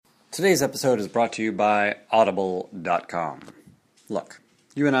Today's episode is brought to you by Audible.com. Look,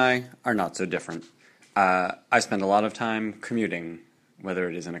 you and I are not so different. I spend a lot of time commuting, whether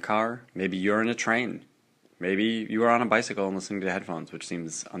it is in a car, maybe you're in a train, maybe you are on a bicycle and listening to headphones, which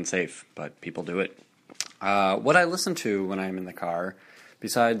seems unsafe, but people do it. What I listen to when I'm in the car,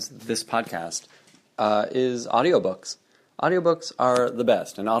 besides this podcast, is audiobooks. Audiobooks are the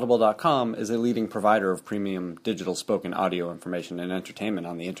best, and Audible.com is a leading provider of premium digital spoken audio information and entertainment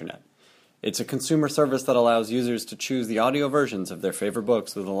on the internet. It's a consumer service that allows users to choose the audio versions of their favorite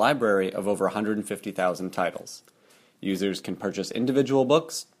books with a library of over 150,000 titles. Users can purchase individual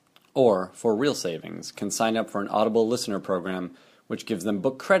books, or, for real savings, can sign up for an Audible listener program which gives them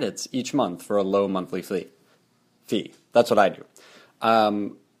book credits each month for a low monthly fee. That's what I do.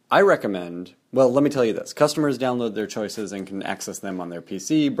 I recommend, well, let me tell you this. Customers download their choices and can access them on their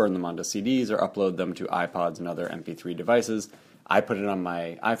PC, burn them onto CDs, or upload them to iPods and other MP3 devices. I put it on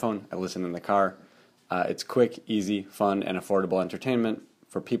my iPhone. I listen in the car. It's quick, easy, fun, and affordable entertainment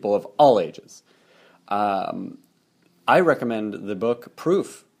for people of all ages. I recommend the book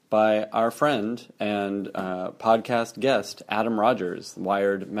Proof by our friend and podcast guest, Adam Rogers,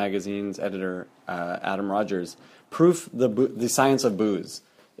 Wired Magazine's editor, Adam Rogers. Proof, the Science of Booze,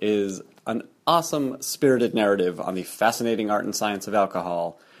 is an awesome, spirited narrative on the fascinating art and science of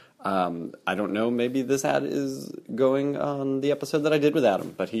alcohol. I don't know, maybe this ad is going on the episode that I did with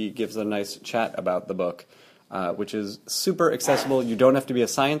Adam, but he gives a nice chat about the book, which is super accessible. You don't have to be a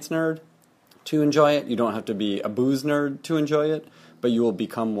science nerd to enjoy it. You don't have to be a booze nerd to enjoy it, but you will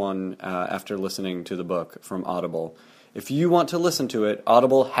become one after listening to the book from Audible. If you want to listen to it,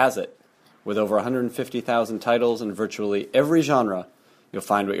 Audible has it. With over 150,000 titles in virtually every genre, you'll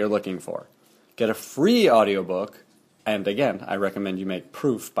find what you're looking for. Get a free audiobook, and again, I recommend you make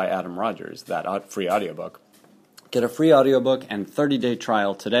Proof by Adam Rogers, that free audiobook. Get a free audiobook and 30-day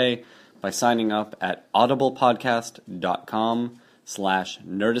trial today by signing up at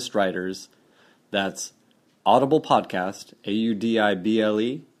audiblepodcast.com/nerdistwriters. That's audiblepodcast,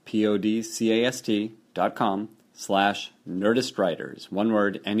 audiblepodcast.com/nerdistwriters. One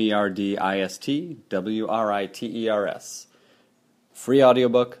word, NERDISTWRITERS. Free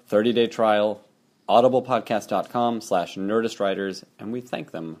audiobook, 30-day trial, audiblepodcast.com/nerdistwriters, and we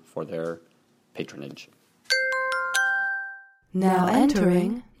thank them for their patronage. Now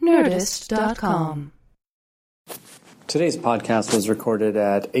entering Nerdist.com. Today's podcast was recorded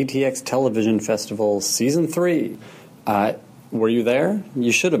at ATX Television Festival Season 3. Were you there?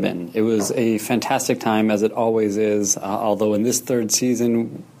 You should have been. It was a fantastic time, as it always is, although in this third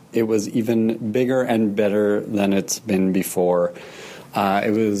season it was even bigger and better than it's been before.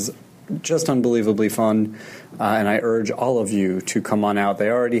 It was just unbelievably fun, and I urge all of you to come on out. They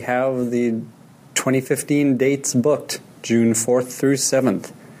already have the 2015 dates booked, June 4th through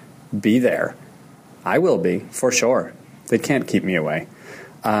 7th. Be there. I will be, for sure. They can't keep me away.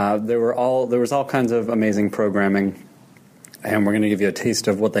 There was all kinds of amazing programming, and we're going to give you a taste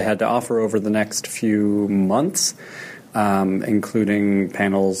of what they had to offer over the next few months, including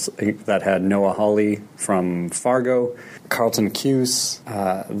panels that had Noah Hawley from Fargo, Carlton Cuse,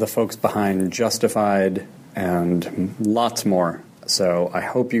 the folks behind Justified, and lots more. So I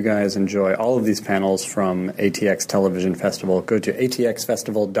hope you guys enjoy all of these panels from ATX Television Festival. Go to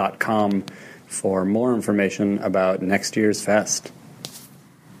atxfestival.com for more information about next year's fest.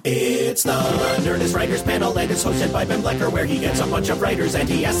 It's the Nerdist Writers Panel, and it's hosted by Ben Blecker, where he gets a bunch of writers and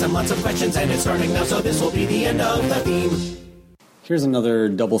he asks them lots of questions, and it's starting now, so this will be the end of the theme. Here's another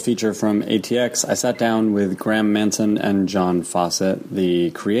double feature from ATX. I sat down with Graeme Manson and John Fawcett,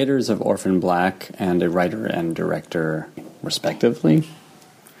 the creators of Orphan Black and a writer and director, respectively.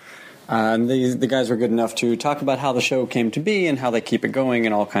 And the guys were good enough to talk about how the show came to be and how they keep it going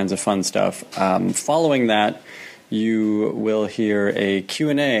and all kinds of fun stuff. Following that, you will hear a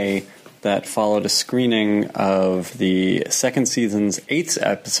Q&A that followed a screening of the second season's 8th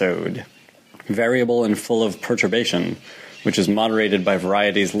episode, Variable and Full of Perturbation, which is moderated by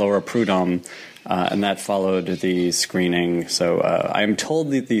Variety's Laura Prudom, and that followed the screening. So I'm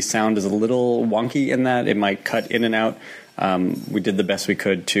told that the sound is a little wonky in that. It might cut in and out. We did the best we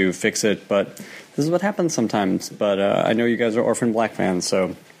could to fix it, but this is what happens sometimes. But I know you guys are Orphan Black fans,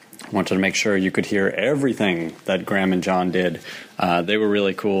 so I wanted to make sure you could hear everything that Graeme and John did. They were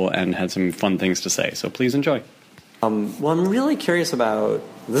really cool and had some fun things to say, so please enjoy. Well, I'm really curious about...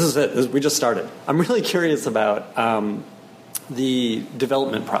 This is it. We just started. I'm really curious about the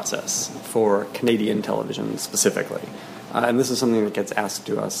development process for Canadian television specifically. And this is something that gets asked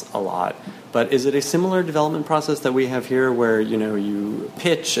to us a lot. But is it a similar development process that we have here where, you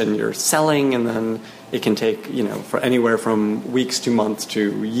pitch and you're selling and then it can take, for anywhere from weeks to months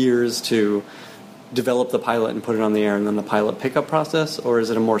to years to develop the pilot and put it on the air and then the pilot pickup process? Or is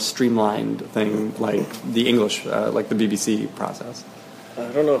it a more streamlined thing like the English, like the BBC process? I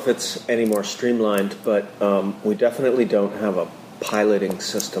don't know if it's any more streamlined, but we definitely don't have a piloting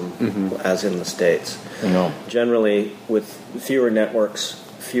system as in the States. No. Generally, with fewer networks,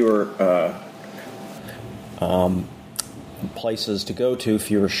 fewer places to go to,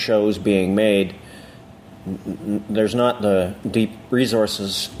 fewer shows being made, there's not the deep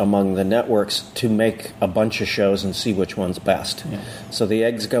resources among the networks to make a bunch of shows and see which one's best. Yeah. So the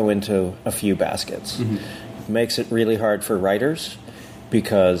eggs go into a few baskets. It makes it really hard for writers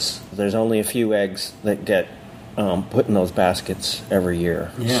because there's only a few eggs that get put in those baskets every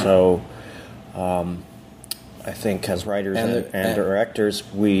year. Yeah. So I think as writers and directors,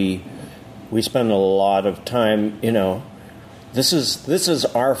 we spend a lot of time, this is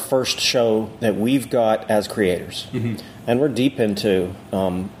our first show that we've got as creators. And we're deep into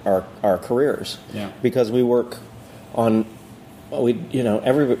our careers. Yeah. Because we work on,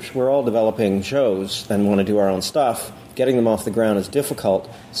 we're all developing shows and want to do our own stuff. Getting them off the ground is difficult,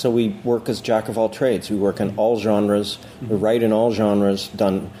 so we work as jack of all trades. We work in all genres. We write in all genres.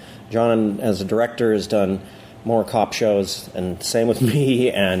 John, as a director, has done more cop shows, and same with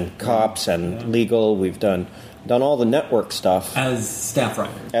me, and cops and legal. We've done all the network stuff. As staff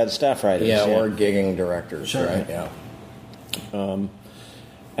writers. Yeah, or gigging directors, sure. Right? Yeah.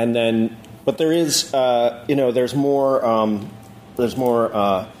 And then, but there is, there's more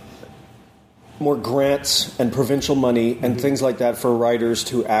grants and provincial money and things like that for writers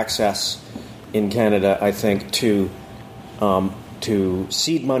to access in Canada, I think, to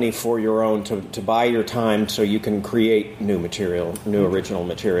seed money for your own, to buy your time so you can create new original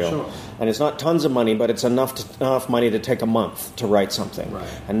material. Sure. And it's not tons of money, but it's enough money to take a month to write something. Right.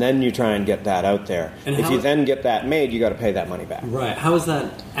 And then you try and get that out there. And if you then get that made, you got to pay that money back. Right. How is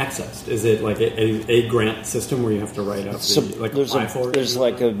that accessed? Is it like a grant system where you have to write up apply for it? There's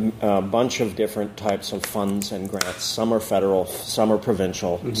like a bunch of different types of funds and grants. Some are federal, some are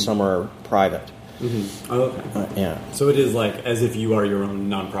provincial, some are private. Oh, okay. Yeah. So it is like as if you are your own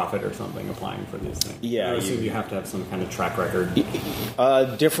nonprofit or something applying for these things. Yeah. I assume you have to have some kind of track record.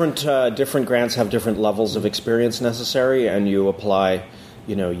 Different grants have different levels of experience necessary, and you apply.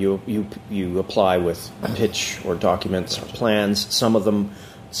 You apply with pitch or documents or plans. Some of them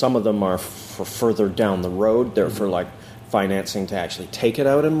are for further down the road. They're for like financing to actually take it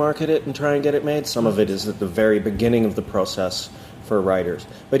out and market it and try and get it made. Some of it is at the very beginning of the process for writers.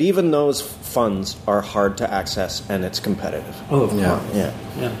 But even those funds are hard to access, and it's competitive. Oh, of course. Yeah.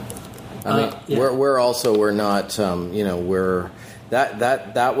 I mean, we're not,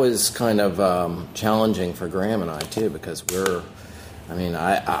 that was kind of challenging for Graeme and I too, because it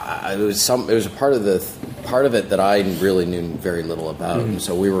was a part of it that I really knew very little about. And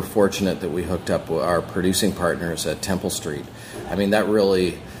so we were fortunate that we hooked up with our producing partners at Temple Street. I mean, that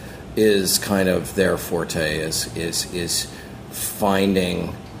really is kind of their forte, is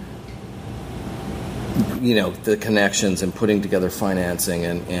finding the connections and putting together financing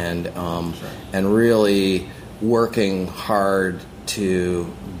and really working hard to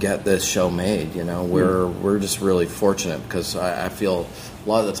get this show made. We're just really fortunate, because I feel a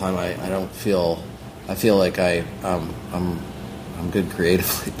lot of the time I feel like I'm good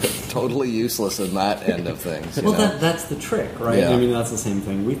creatively, but totally useless in that end of things. Well, that's the trick, right? Yeah. I mean, that's the same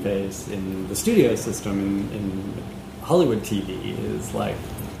thing we face in the studio system in Hollywood TV. Is like,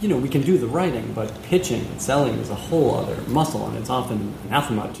 we can do the writing, but pitching and selling is a whole other muscle, and it's often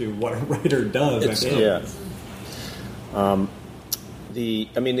anathema to what a writer does. The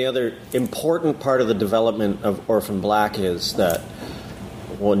other important part of the development of Orphan Black is that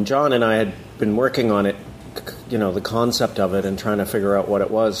when John and I had been working on it, the concept of it and trying to figure out what it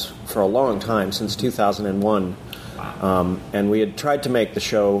was for a long time, since 2001. And we had tried to make the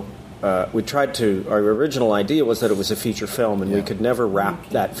show. Our original idea was that it was a feature film, and we could never wrap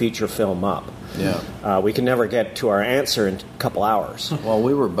that feature film up. Yeah. We could never get to our answer in a couple hours. Well,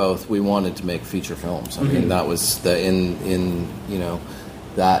 we wanted to make feature films. I mean, that was in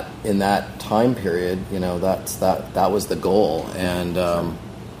that time period, that was the goal. And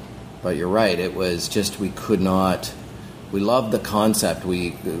but you're right, it was just we loved the concept.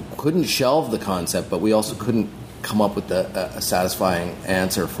 We couldn't shelve the concept, but we also couldn't come up with a satisfying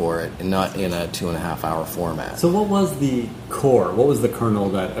answer for it, and not in a 2.5-hour format. So what was the core? What was the kernel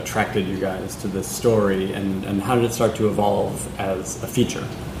that attracted you guys to this story, and how did it start to evolve as a feature?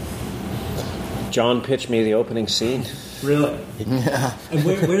 John pitched me the opening scene. Really? Yeah. And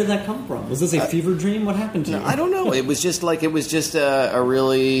where did that come from? Was this a fever dream? What happened to you? I don't know. It was just a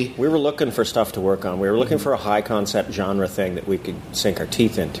really... We were looking for stuff to work on. We were looking for a high concept genre thing that we could sink our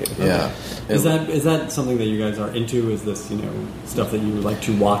teeth into. Yeah. Is that something that you guys are into? Is this, stuff that you would like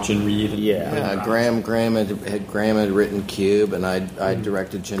to watch and read? Yeah. Graeme had written Cube, and I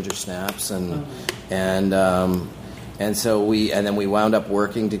directed Ginger Snaps, and so we wound up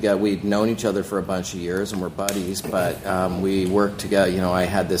working together. We'd known each other for a bunch of years and we're buddies, but we worked together. I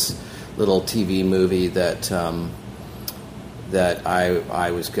had this little TV movie that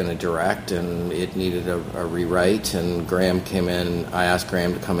I was going to direct, and it needed a rewrite. And Graeme came in. I asked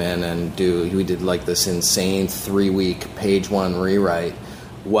Graeme to come in and we did like this insane 3-week page 1 rewrite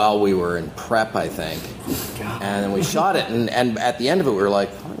while we were in prep, I think. And then we shot it, and at the end of it, we were like,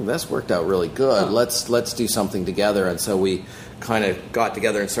 oh, this worked out really good. Let's do something together. And so we kind of got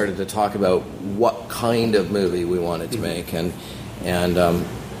together and started to talk about what kind of movie we wanted to make. And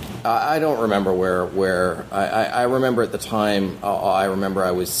I don't remember where I remember at the time. I remember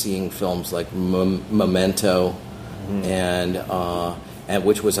I was seeing films like Memento, and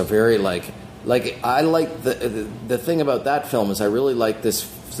which was a very I like the thing about that film is I really like this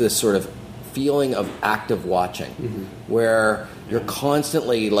sort of feeling of active watching, where you're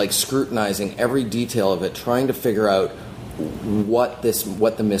constantly scrutinizing every detail of it, trying to figure out what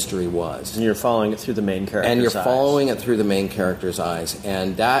the mystery was. And you're following it through the main character's eyes.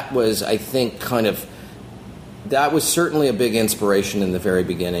 And that was, I think, that was certainly a big inspiration in the very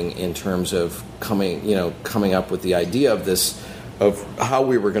beginning in terms of coming up with the idea of this, of how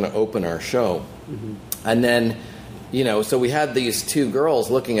we were going to open our show. And then, so we had these two girls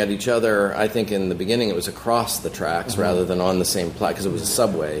looking at each other. I think in the beginning it was across the tracks rather than on the same platform, because it was a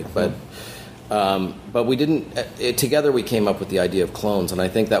subway. But we didn't. Together we came up with the idea of clones, and I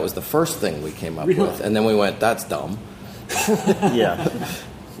think that was the first thing we came up with. And then we went, "That's dumb." Yeah.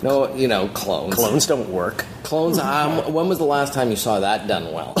 No, clones. Clones don't work. Clones. When was the last time you saw that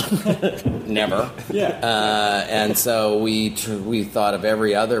done well? Never. Yeah. And so we thought of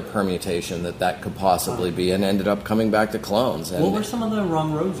every other permutation that could possibly be, and ended up coming back to clones. And what were some of the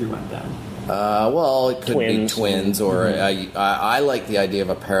wrong roads you went down? Well, it could be twins, or I like the idea of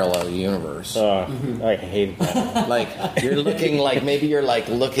a parallel universe. I hate that. You're looking maybe you're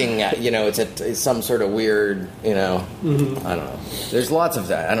looking at it's some sort of weird I don't know. There's lots of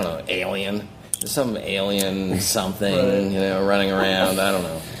that. I don't know, alien. There's some alien something running around. I don't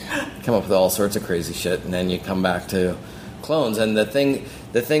know. Come up with all sorts of crazy shit, and then you come back to clones. And the thing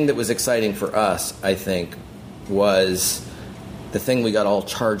that was exciting for us, I think, was. The thing we got all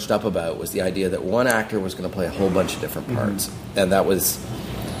charged up about was the idea that one actor was going to play a whole bunch of different parts. And that was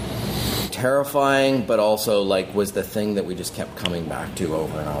terrifying, but also was the thing that we just kept coming back to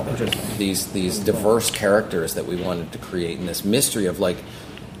over and over. These diverse characters that we wanted to create, and this mystery of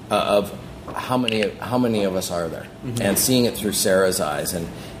of how many of us are there, and seeing it through Sarah's eyes,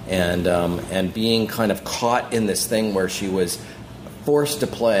 and being kind of caught in this thing where she was forced to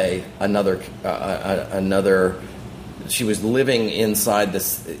play another. She was living inside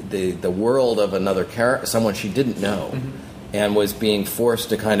the world of another character, someone she didn't know, and was being forced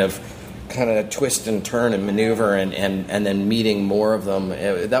to kind of twist and turn and maneuver, and then meeting more of them.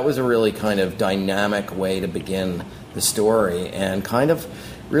 That was a really kind of dynamic way to begin the story, and kind of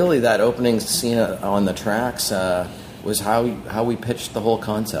really that opening scene on the tracks was how we pitched the whole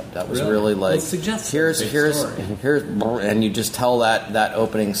concept. That was really here's and you just tell that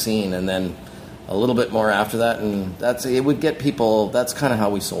opening scene, and then a little bit more after that, and it would get people. That's kind of how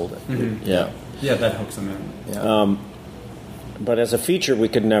we sold it. Yeah, that hooks them in. Yeah. But as a feature, we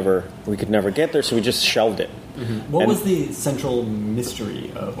could never get there, so we just shelved it. What was the central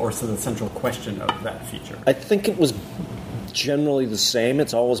mystery or the central question of that feature? I think it was generally the same.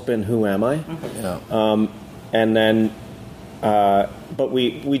 It's always been, who am I? Okay. Yeah. And then, but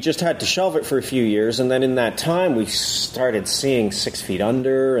we just had to shelve it for a few years, and then in that time we started seeing 6 Feet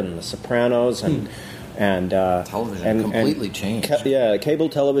Under and The Sopranos, and television completely changed. Cable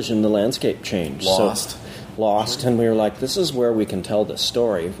television, the landscape changed. Lost, and we were like, this is where we can tell this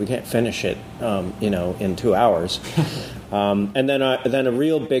story. If we can't finish it, in 2 hours, and then a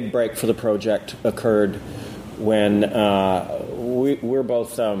real big break for the project occurred when we're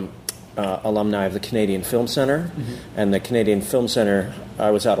both. Alumni of the Canadian Film Centre, and the Canadian Film Centre, I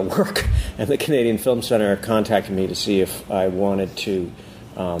was out of work, and the Canadian Film Centre contacted me to see if I wanted to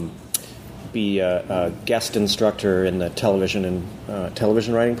be a guest instructor in the television and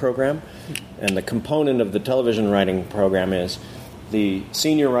television writing program. And the component of the television writing program is the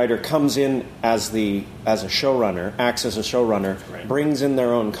senior writer comes in as a showrunner, acts as a showrunner, brings in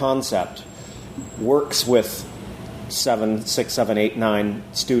their own concept, works with 6, 7, 8, 9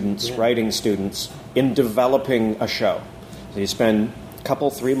 students, writing students, in developing a show. So you spend a couple,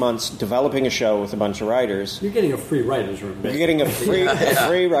 3 months developing a show with a bunch of writers. You're getting a free writer's room. You're getting a free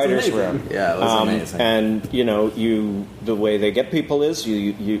writer's room. Yeah, it was amazing. And the way they get people is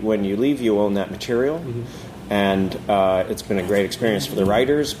you when you leave, you own that material. And it's been a great experience for the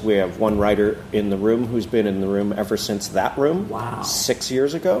writers. We have one writer in the room who's been in the room ever since that room. Wow. 6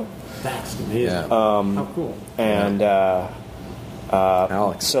 years ago. That's amazing. Yeah. How cool. And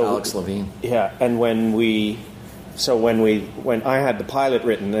Alex Levine. Yeah, and when I had the pilot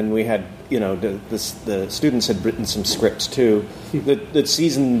written, and we had the students had written some scripts too. The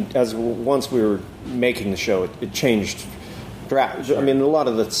season, once we were making the show, it changed. I mean, a lot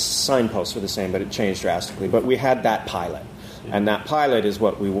of the signposts were the same, but it changed drastically. But we had that pilot, and that pilot is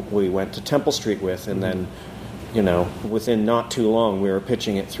what we went to Temple Street with, and then, within not too long, we were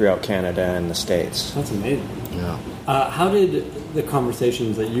pitching it throughout Canada and the States. That's amazing. Yeah. How did the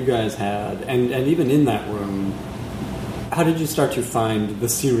conversations that you guys had, and even in that room, how did you start to find the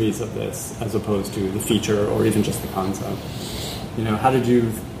series of this as opposed to the feature or even just the concept? How did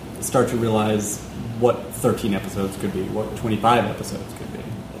you start to realize what 13 episodes could be, what 25 episodes could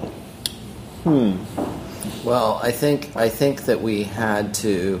be? Well, I think that we had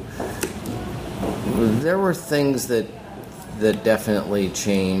to. There were things that definitely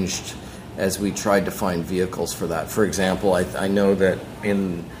changed as we tried to find vehicles for that. For example, I know that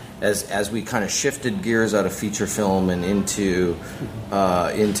as we kind of shifted gears out of feature film and into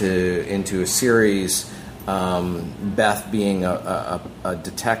a series. Beth being a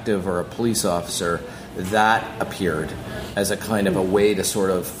detective or a police officer, that appeared as a kind of a way to sort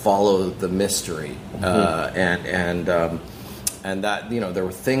of follow the mystery, and that there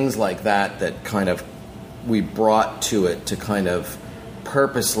were things like that kind of we brought to it to kind of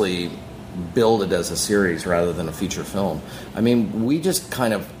purposely build it as a series rather than a feature film. I mean, we just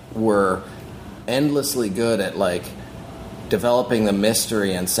kind of were endlessly good at developing the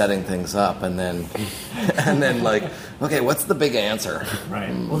mystery and setting things up, and then okay, what's the big answer? Right.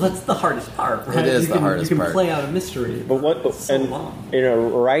 Well, that's the hardest part. Right? It is the hardest part. You can play out a mystery, but long.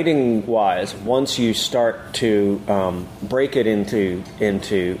 Writing wise, once you start to break it into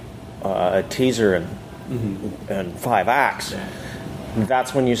a teaser and 5 acts.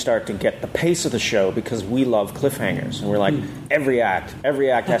 That's when you start to get the pace of the show, because we love cliffhangers, and we're like, every act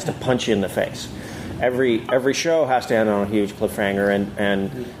has to punch you in the face. Every show has to end on a huge cliffhanger,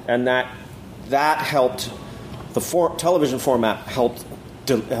 and that helped. The television format helped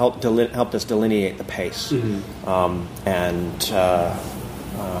us delineate the pace, in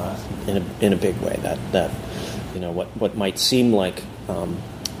a big way. That what might seem like a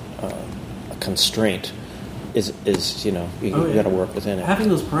constraint is you got to work within it. Having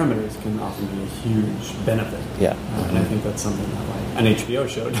those parameters can often be a huge benefit. Yeah, and I think that's something that an HBO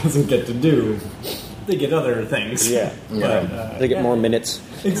show doesn't get to do. They get other things. Yeah, but, they get more minutes.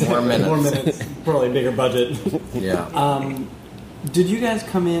 Exactly, more minutes. Probably a bigger budget. Yeah. Did you guys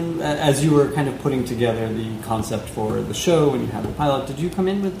come in as you were kind of putting together the concept for the show and you had the pilot? Did you come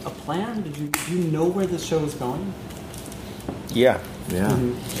in with a plan? Did you know where the show was going? Yeah. Yeah.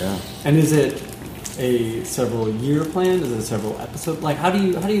 Yeah. And is it a several year plan? Is it a several episode? How do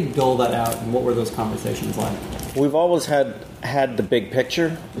you dole that out, and what were those conversations like? We've always had the big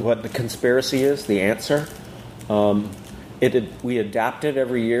picture, what the conspiracy is, the answer. We adapt it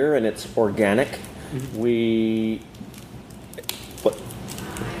every year, and it's organic.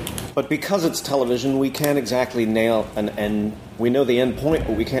 But because it's television, we can't exactly nail and we know the end point,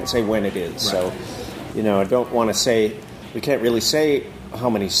 but we can't say when it is. Right. So, I don't want to say, we can't really say how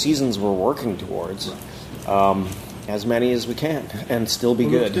many seasons we're working towards. As many as we can, and still be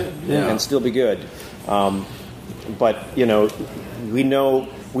good. Yeah. And still be good. But we know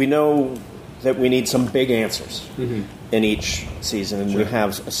that we need some big answers in each season, and we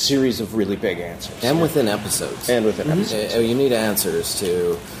have a series of really big answers. And within episodes. You need answers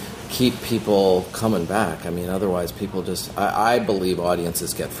to keep people coming back. I mean, otherwise people just... I believe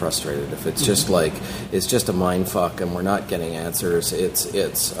audiences get frustrated if it's just it's just a mind fuck and we're not getting answers.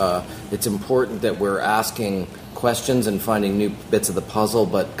 It's important that we're asking questions and finding new bits of the puzzle,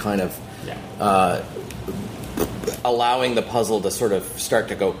 but kind of allowing the puzzle to sort of start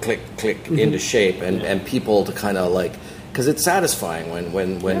to go click, click into shape, and people to kind of because it's satisfying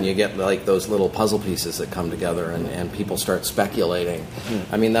when you get those little puzzle pieces that come together and people start speculating.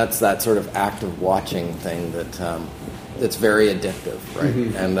 I mean, that's that sort of active watching thing that's very addictive, right?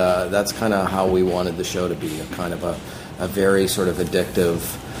 And that's kind of how we wanted the show to be, a kind of a very sort of addictive,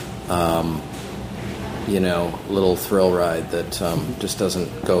 little thrill ride that just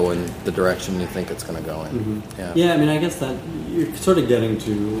doesn't go in the direction you think it's going to go in. Mm-hmm. Yeah, I mean, I guess that you're sort of getting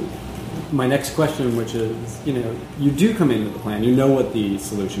to my next question, which is, you do come into the plan, you know what the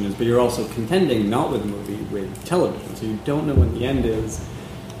solution is, but you're also contending not with a movie, with television, so you don't know what the end is.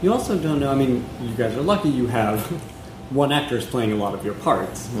 You also don't know, I mean, you guys are lucky you have one actor is playing a lot of your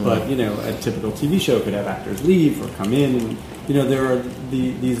parts, but, a typical TV show could have actors leave or come in, and, there are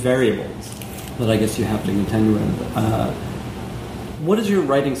these variables that I guess you have to contend with. What is your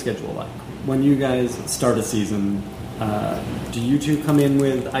writing schedule like? When you guys start a season, do you two come in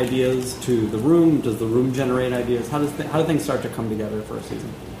with ideas to the room? Does the room generate ideas? How do things start to come together for a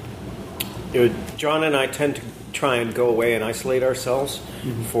season? John and I tend to try and go away and isolate ourselves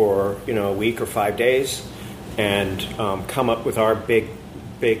for a week or 5 days, and come up with our big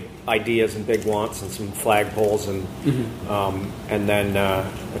ideas and big wants and some flagpoles and then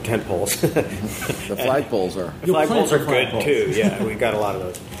tent poles. The flagpoles are good too. Yeah, we got a lot of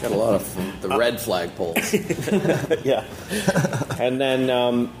those. Got a lot of the red flagpoles. Yeah, and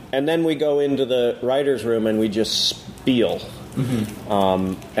then we go into the writers' room and we just spiel.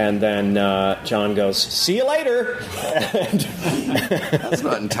 And then John goes, "See you later." That's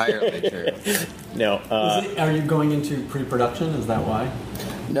not entirely true. No. Are you going into pre-production? Is that why?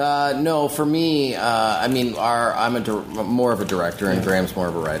 No, for me, I'm more of a director, and Graeme's more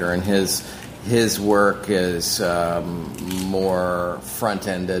of a writer, and his work is more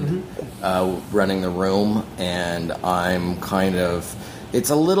front-ended, running the room, and I'm kind of. It's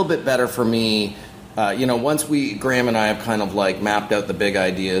a little bit better for me. Once Graeme and I have kind of like mapped out the big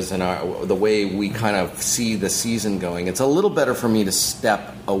ideas and the way we kind of see the season going, it's a little better for me to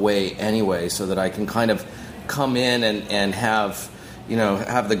step away anyway, so that I can kind of come in and have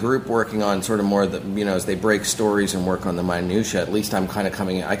the group working on sort of more as they break stories and work on the minutiae. At least I'm kind of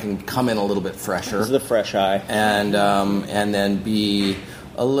coming in. I can come in a little bit fresher. This is the fresh eye, and then be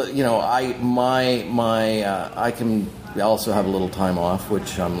I can also have a little time off,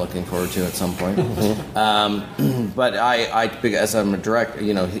 which I'm looking forward to at some point. But as I'm a director,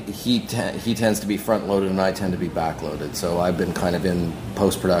 he tends to be front loaded and I tend to be back loaded. So I've been kind of in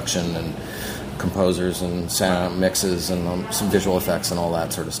post production and composers and sound mixes and some visual effects and all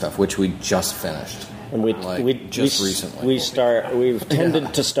that sort of stuff, which we just finished. And recently. We've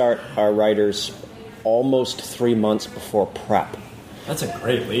tended to start our writers almost 3 months before prep. That's a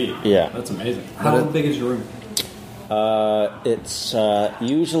great lead. Yeah, that's amazing. How big is your room? It's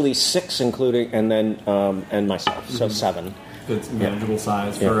usually 6, including and myself, so 7. Good, manageable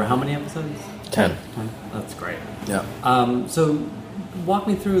size for how many episodes? 10. That's great. Yeah. So walk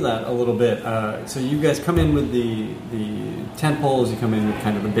me through that a little bit. So you guys come in with the tent poles. You come in with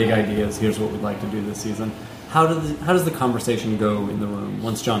kind of the big ideas. Here's what we'd like to do this season. How does the conversation go in the room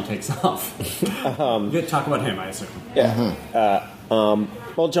once John takes off? You talk about him, I assume. Yeah.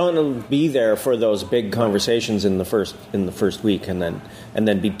 Well, John will be there for those big conversations in the first week, and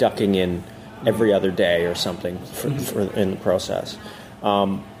then be ducking in every other day or something for in the process.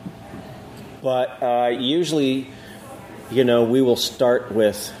 But usually, we will start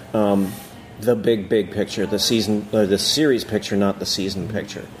with the big picture, the series picture, not the season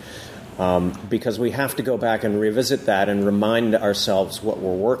picture. Because we have to go back and revisit that and remind ourselves what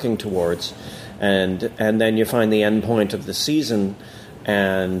we're working towards, and then you find the end point of the season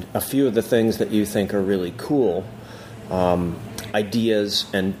and a few of the things that you think are really cool, ideas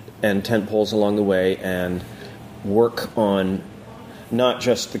and tent poles along the way, and work on not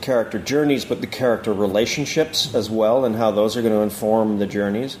just the character journeys but the character relationships as well, and how those are going to inform the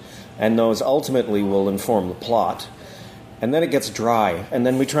journeys, and those ultimately will inform the plot. And then it gets dry, and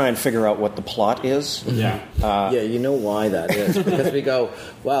then we try and figure out what the plot is. Yeah. You know why that is? Because we go,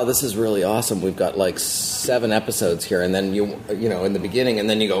 wow, this is really awesome. We've got like 7 episodes here, and then you in the beginning, and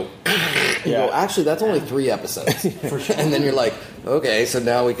then you go, actually, that's only 3 episodes. For sure. And then you're like, okay, so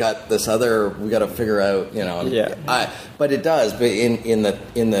now we got this other. We got to figure out, but it does. But in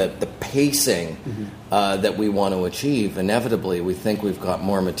the pacing that we want to achieve, inevitably we think we've got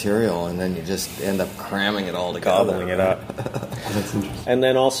more material, and then you just end up cramming it all together, gobbling it up. That's interesting. And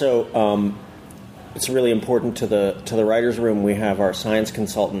then also, it's really important to the writers' room. We have our science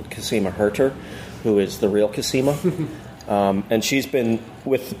consultant Cosima Herter, who is the real Cosima, and she's been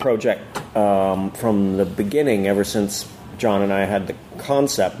with the project from the beginning, ever since John and I had the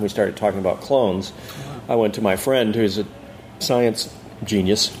concept. We started talking about clones. I went to my friend, who's a science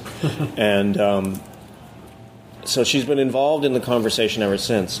genius, and so she's been involved in the conversation ever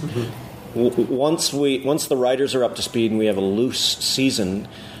since. Once the writers are up to speed and we have a loose season,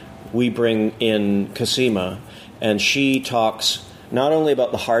 we bring in Cosima, and she talks not only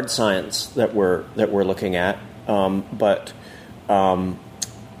about the hard science that we're looking at, but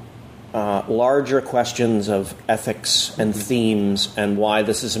larger questions of ethics and themes and why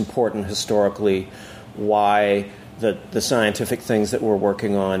this is important historically, why the scientific things that we're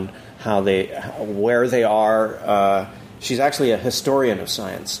working on, where they are. She's actually a historian of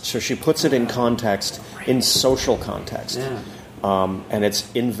science, so she puts it in context, in social context. Yeah. And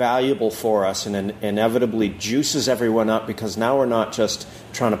it's invaluable for us and inevitably juices everyone up, because now we're not just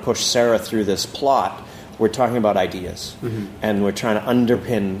trying to push Sarah through this plot. We're talking about ideas, and we're trying to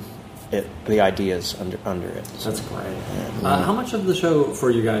underpin the ideas under it. So, that's great. How much of the show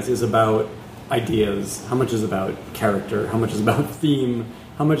for you guys is about ideas? How much is about character? How much is about theme?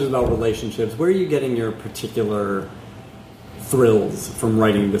 How much is about relationships? Where are you getting your particular thrills from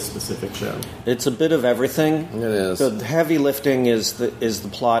writing this specific show? It's a bit of everything. It is. The heavy lifting is the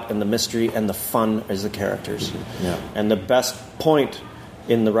plot and the mystery, and the fun is the characters. Yeah. And the best point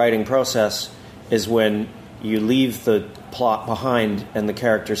in the writing process is when you leave the plot behind and the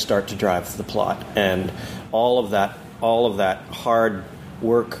characters start to drive the plot. And all of that hard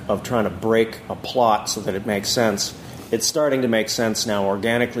work of trying to break a plot so that it makes sense, it's starting to make sense now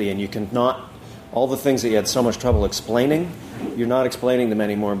organically, and you can not all the things that you had so much trouble explaining, you're not explaining them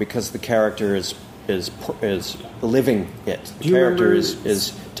anymore because the character is living it. The character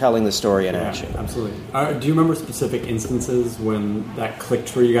is telling the story in action. Absolutely. Do you remember specific instances when that clicked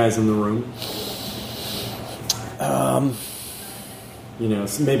for you guys in the room?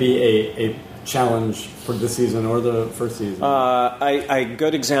 Maybe a challenge for this season or the first season. A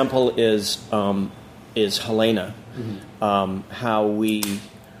good example is Helena. How we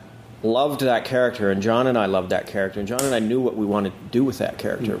loved that character, and John and I loved that character, and John and I knew what we wanted to do with that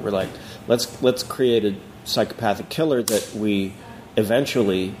character. We're like, let's create a psychopathic killer that we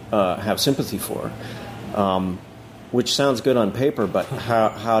eventually have sympathy for, which sounds good on paper, but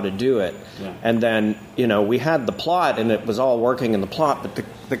how to do it. Yeah. And then we had the plot, and it was all working in the plot, but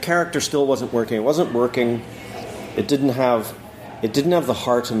the character still wasn't working. It wasn't working. It didn't have the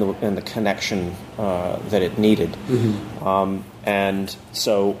heart and the connection that it needed. And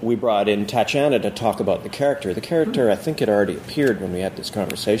so we brought in Tatiana to talk about the character. The character, I think, had already appeared when we had this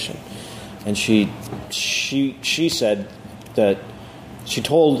conversation, and she said that she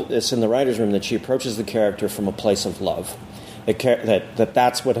told us in the writers' room that she approaches the character from a place of love.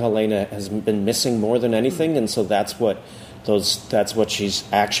 That's what Helena has been missing more than anything, and so that's what she's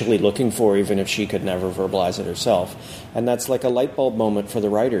actually looking for, even if she could never verbalize it herself. And that's like a light bulb moment for the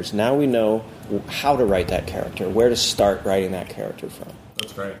writers. Now we know how to write that character, where to start writing that character from.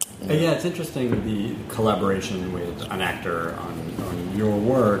 That's great. Yeah, it's interesting, the collaboration with an actor on your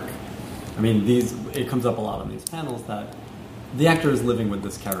work. I mean, it comes up a lot on these panels that the actor is living with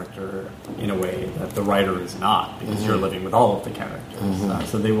this character in a way that the writer is not, because you're living with all of the characters.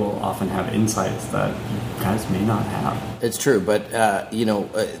 So they will often have insights that you guys may not have. It's true, but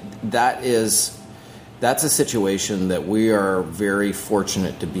that's a situation that we are very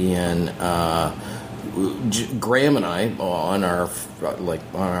fortunate to be in. Graeme and I on our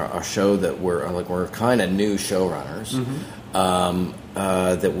show that we're kind of new showrunners,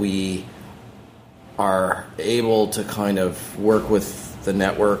 that we are able to kind of work with the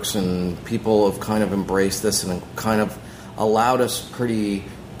networks, and people have kind of embraced this and kind of allowed us pretty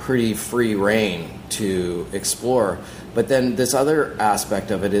free reign to explore. But then this other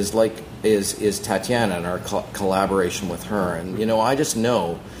aspect of it is Tatiana and our collaboration with her. And I just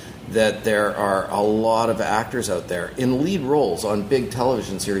know that there are a lot of actors out there in lead roles on big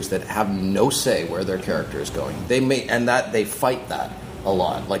television series that have no say where their character is going. They fight that a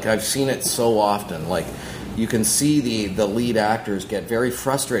lot. Like, I've seen it so often. Like, you can see the lead actors get very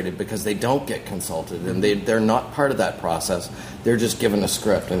frustrated because they don't get consulted, and they're not part of that process. They're just given a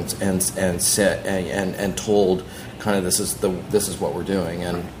script and told kind of this is what we're doing,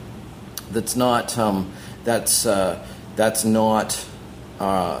 and that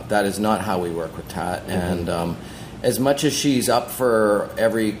is not how we work with Tat. And as much as she's up for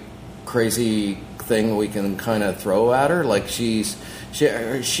every crazy thing we can kind of throw at her, like she's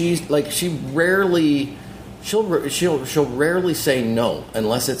like, she'll rarely say no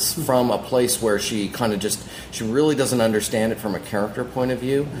unless it's from a place where she kind of she really doesn't understand it from a character point of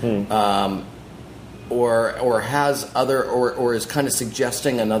view, or has or is kind of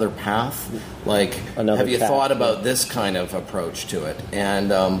suggesting another path. Like, have you thought about this kind of approach to it?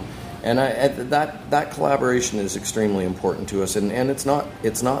 And that collaboration is extremely important to us, and it's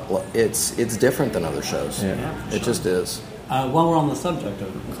different than other shows. Yeah, sure. It just is. While we're on the subject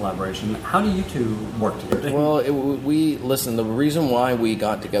of collaboration, how do you two work together? Well, the reason why we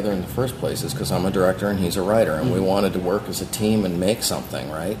got together in the first place is because I'm a director and he's a writer, and we wanted to work as a team and make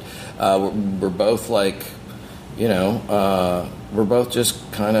something, right? We're both like, we're both just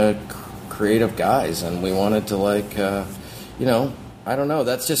kind of creative guys, and we wanted to I don't know,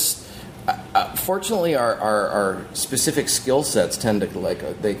 that's just... fortunately, our specific skill sets tend to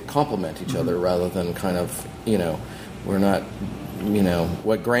they complement each other rather than kind of we're not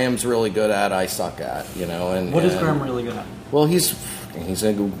what Graham's really good at I suck at and what is Graeme really good at? Well, he's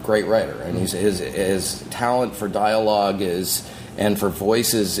a great writer, and his talent for dialogue and for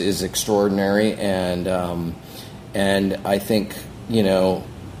voices is extraordinary, and I think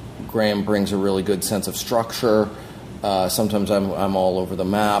Graeme brings a really good sense of structure. Sometimes I'm all over the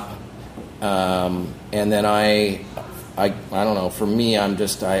map. And then I don't know. For me,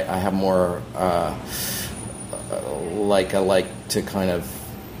 I have more I like to kind of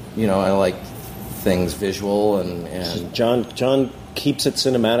I like things visual and John keeps it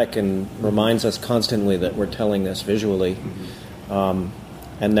cinematic and reminds us constantly that we're telling this visually.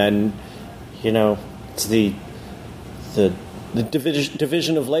 And then it's the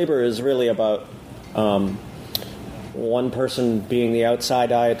division of labor is really about. One person being the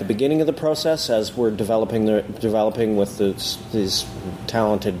outside eye at the beginning of the process as we're developing with these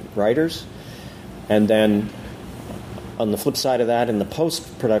talented writers, and then on the flip side of that, in the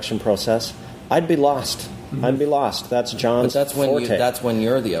post-production process, I'd be lost. I'd be lost. That's John's forte. That's when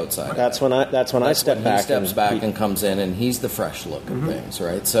you're the outsider. That's when I step back. He steps back and comes in, and he's the fresh look of things,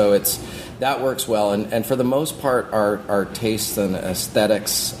 right? So that works well, and for the most part, our tastes and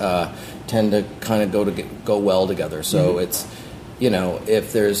aesthetics tend to kind of go well together. So it's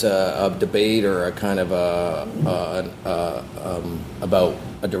if there's a debate or a kind of about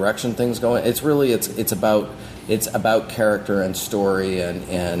a direction things going, it's about character and story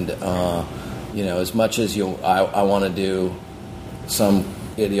and as much as I want to do some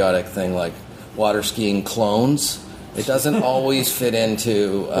idiotic thing like water skiing clones, it doesn't always fit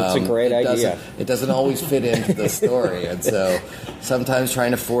into... That's a great idea. It doesn't always fit into the story. And so sometimes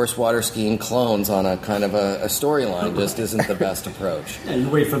trying to force water skiing clones on a kind of a storyline just isn't the best approach. Yeah, you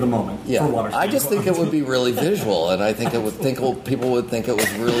wait for the moment for water skiing I just think it would be really visual, and I think people would think it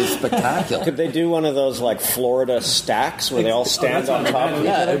was really spectacular. Could they do one of those like Florida stacks where they all stand on top of each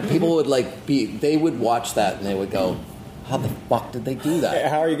other? Yeah, people would they would watch that and they would go, how the fuck did they do that?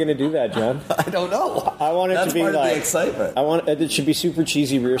 How are you going to do that, John? I don't know. I want it That's to be part like of the excitement. I want it should be super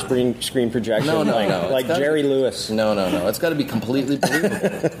cheesy rear screen projection. No. Like Jerry Lewis. No. It's got to be completely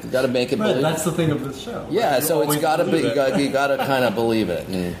believable. You got to make it believable. That's the thing of this show. Yeah, right? so it's got to be. You got to kind of believe it,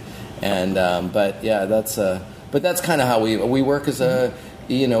 but yeah, that's kind of how we work as a.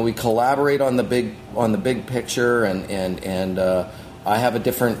 We collaborate on the big picture, and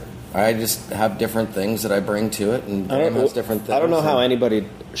I just have different things that I bring to it, and Graeme has different things. I don't know how anybody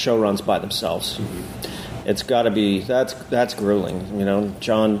show runs by themselves. It's got to be that's grueling.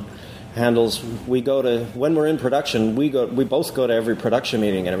 John handles. When we're in production, we both go to every production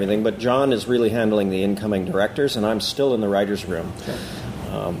meeting and everything. But John is really handling the incoming directors, and I'm still in the writers' room.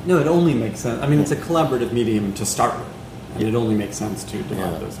 No, it only makes sense. I mean, it's a collaborative medium to start with, and it only makes sense to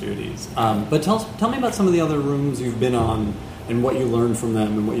divide those duties. But tell me about some of the other rooms you've been on, and what you learned from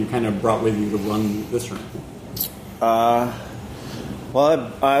them, and what you kind of brought with you to run this room. Well,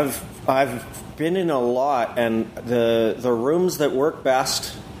 I've been in a lot, and the rooms that work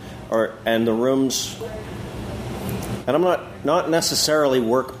best, and the rooms, and I'm not necessarily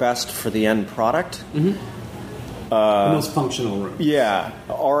work best for the end product. The most functional rooms. Yeah,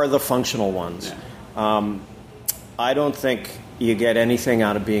 or the functional ones. Yeah. I don't think you get anything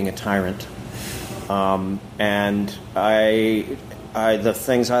out of being a tyrant. And the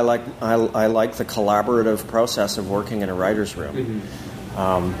things I like the collaborative process of working in a writer's room,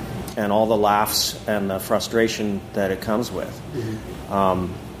 and all the laughs and the frustration that it comes with.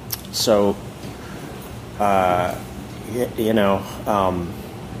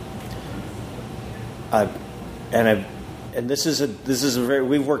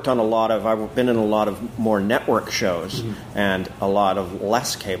 We've worked on I've been in a lot of more network shows and a lot of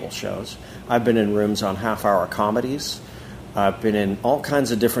less cable shows. I've been in rooms on half-hour comedies. I've been in all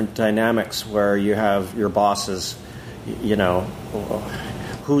kinds of different dynamics where you have your bosses,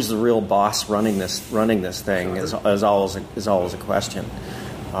 who's the real boss running this thing is always a question.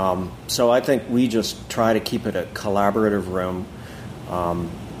 So I think we just try to keep it a collaborative room,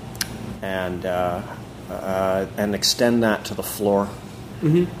 and extend that to the floor.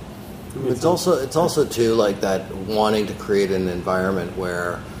 It's also too like that, wanting to create an environment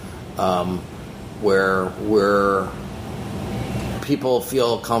where we're people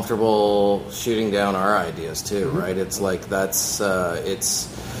feel comfortable shooting down our ideas too, right? It's like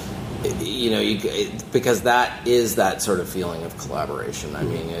because that is that sort of feeling of collaboration. I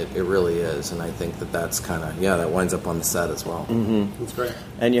mean, it really is, and I think that's kind of that winds up on the set as well. Mm-hmm. That's great.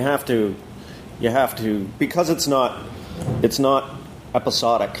 And you have to because it's not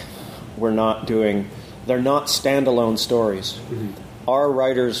episodic. They're not standalone stories. Mm-hmm. Our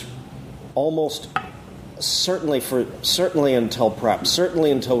writers almost certainly until prep,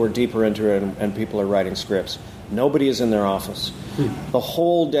 certainly until we're deeper into it and people are writing scripts, nobody is in their office. The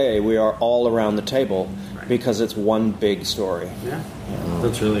whole day we are all around the table because it's one big story. Yeah.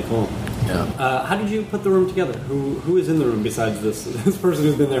 That's really cool. Yeah. How did you put the room together? Who is in the room besides this person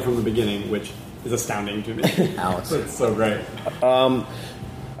who's been there from the beginning, which is astounding to me. Alex. It's so great. Well,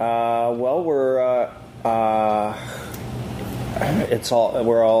 we're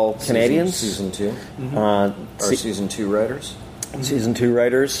all Canadians. Season 2. Mm-hmm. Or season 2 writers. Season 2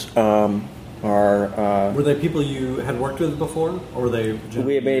 writers are. Were they people you had worked with before, or were they?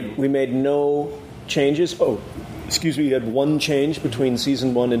 We made no changes. Oh, excuse me. We had one change between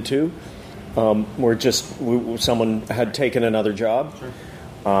season 1 and 2. Someone had taken another job. Sure.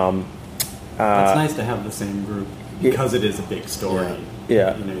 It's nice to have the same group because it is a big story.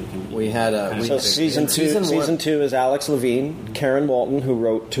 Yeah. We had season 2 is Alex Levine, Karen Walton, who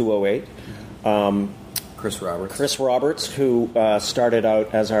wrote 208. Chris Roberts, who started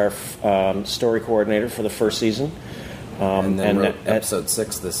out as our story coordinator for the first season. And then wrote episode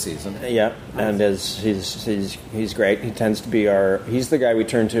 6 this season. Yeah, and he's great. He tends to be he's the guy we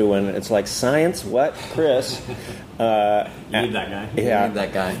turn to when it's like, science, what? Chris. You need that guy. Yeah. You need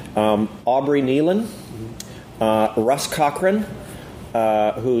that guy. Aubrey Nealon, Russ Cochran,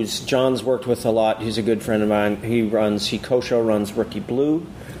 who's John's worked with a lot. He's a good friend of mine. He co-show runs Rookie Blue.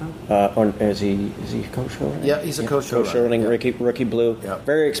 Or is he co-show running? Yeah, he's a co-show running Rookie Blue. Yeah.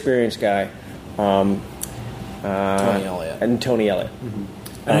 Very experienced guy. Tony Elliott. And Tony Elliott. Mm-hmm.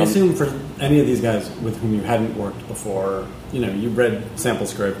 And I assume for any of these guys with whom you hadn't worked before, you read sample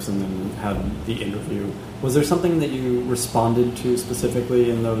scripts and then had the interview. Was there something that you responded to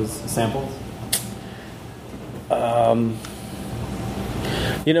specifically in those samples?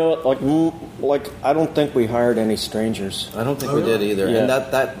 Like I don't think we hired any strangers. I don't think we did either. Yeah. And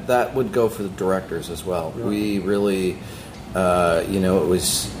that would go for the directors as well. Really? We really, it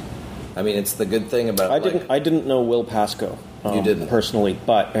was. I mean, it's the good thing about. I didn't know Will Pascoe. You didn't personally,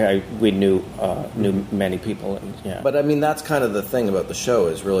 but we knew many people. And, But I mean, that's kind of the thing about the show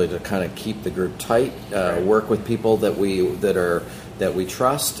is really to kind of keep the group tight, work with people that we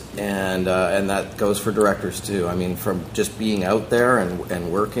trust, and that goes for directors too. I mean, from just being out there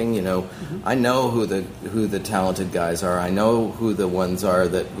and working, mm-hmm. I know who the talented guys are. I know who the ones are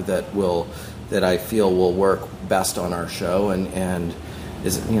that I feel will work best on our show, and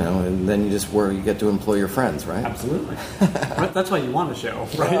then you get to employ your friends, right? Absolutely. That's why you want a show,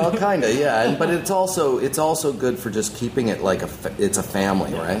 right? Well, kind of, yeah. But it's also good for just keeping it like it's a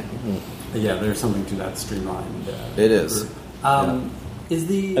family, right? Mm-hmm. Yeah, there's something to that streamlined. It is. And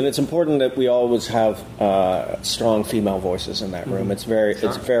it's important that we always have strong female voices in that room. Mm-hmm. It's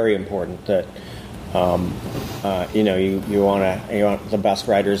very important that you want the best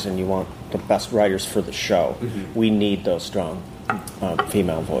writers and you want the best writers for the show. Mm-hmm. We need those strong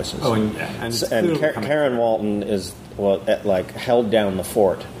female voices. Oh, and Karen Walton is held down the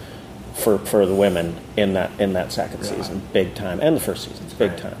fort for the women in that second season, big time, and the first season,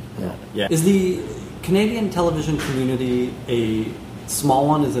 big time. Yeah. Is the Canadian television community a small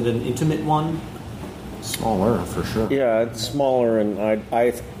one? Is it an intimate one? Smaller, for sure. Yeah, it's smaller, and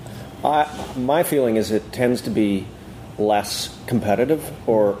my feeling is it tends to be less competitive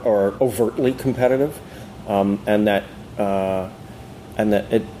or overtly competitive, and that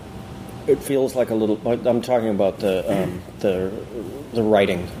it feels like a little. I'm talking about the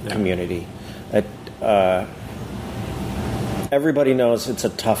writing community. Everybody knows it's a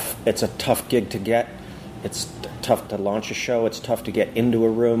tough gig to get. It's tough to launch a show. It's tough to get into a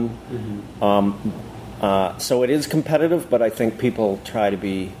room. Mm-hmm. So it is competitive, but I think people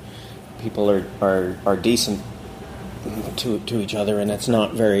are decent to each other, and it's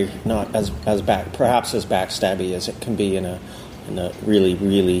not as backstabby as it can be in a really,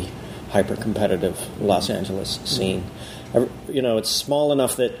 really hyper competitive Los Angeles scene. It's small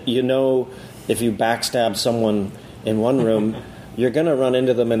enough that if you backstab someone in one room, you're going to run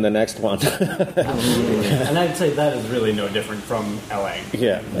into them in the next one. And I'd say that is really no different from LA.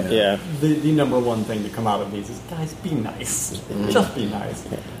 Yeah. The number one thing to come out of these is, guys, be nice. Just be nice.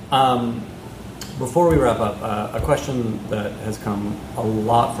 Yeah. Before we wrap up, a question that has come a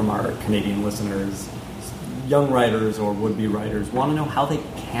lot from our Canadian listeners. young writers or would-be writers want to know how they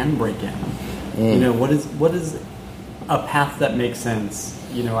can break in. You know, what is a path that makes sense?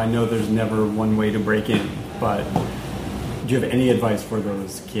 You know, I know there's never one way to break in, but do you have any advice for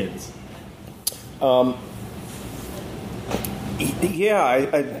those kids?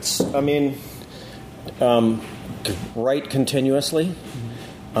 Write continuously,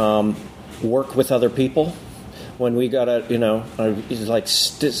 work with other people. When we got the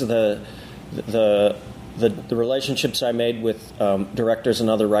relationships I made with directors and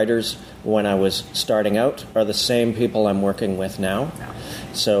other writers when I was starting out are the same people I'm working with now.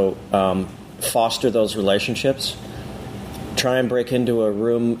 So foster those relationships. Try and break into a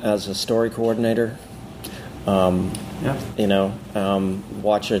room as a story coordinator. Watch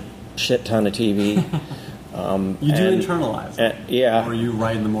a shit ton of TV. You do internalize it. Yeah. The more you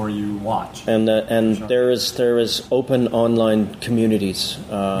write, the more you watch. And there is open online communities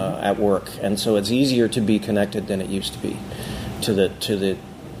at work, and so it's easier to be connected than it used to be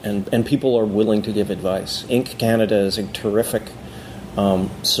and people are willing to give advice. Inc. Canada is a terrific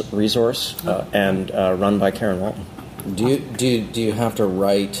resource and run by Karen Walton. Do you have to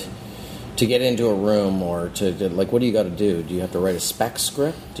write to get into a room, or to what do you got to do? Do you have to write a spec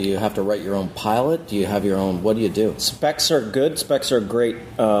script? Do you have to write your own pilot? Do you have your own? What do you do? Specs are good. Specs are great.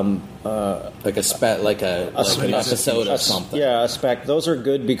 An episode of something. Yeah, a spec. Those are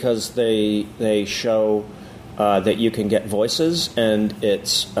good because they show that you can get voices, and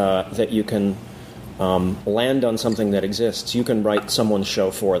it's that you can land on something that exists. You can write someone's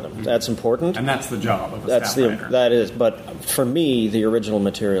show for them. That's important. And that's the job of a staff writer. That is. But for me, the original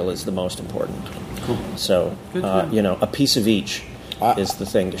material is the most important. Cool. So, a piece of each is the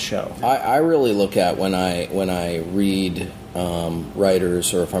thing to show. I really look at when I read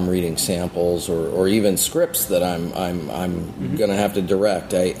writers, or if I'm reading samples, or even scripts that I'm going to have to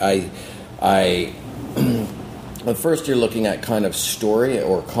direct. At first, you're looking at kind of story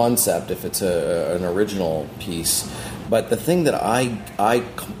or concept if it's an original piece. But the thing that I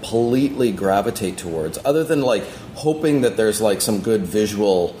completely gravitate towards, other than hoping that there's some good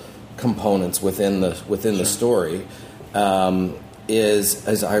visual components within the story, is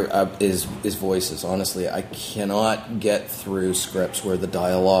voices. Honestly, I cannot get through scripts where the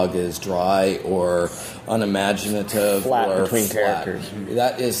dialogue is dry or unimaginative, flat or between flat. characters.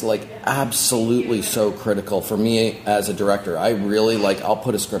 That is absolutely so critical for me as a director. I really I'll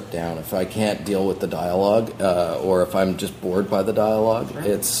put a script down if I can't deal with the dialogue, or if I'm just bored by the dialogue. Right.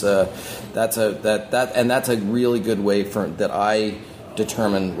 It's that's a really good way that I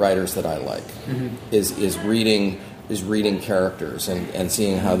determine writers that I like. Is reading characters and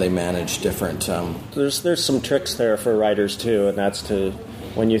seeing how they manage different. There's some tricks there for writers too, and that's to,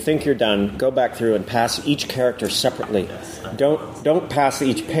 when you think you're done, go back through and pass each character separately. Don't pass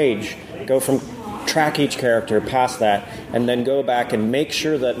each page. Go from track each character, pass that, and then go back and make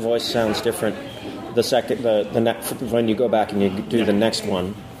sure that voice sounds different. When you go back and you do the next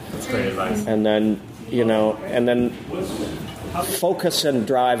one. That's great advice. And then focus and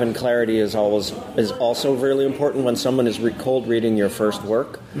drive and clarity is also really important when someone is cold reading your first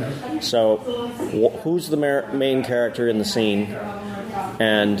work. So, who's the main character in the scene,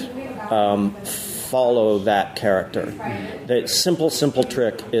 and follow that character. The simple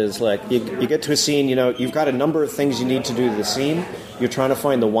trick is you get to a scene. You've got a number of things you need to do to the scene. You're trying to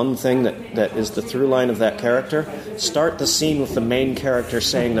find the one thing that is the through line of that character. Start the scene with the main character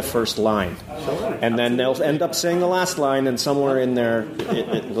saying the first line. And then they'll end up saying the last line, and somewhere in there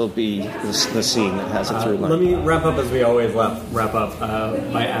it will be the scene that has a through line. Let me wrap up, as we always wrap up,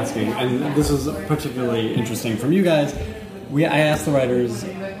 by asking, and this is particularly interesting from you guys, I asked the writers,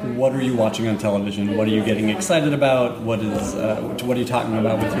 what are you watching on television? What are you getting excited about? What are you talking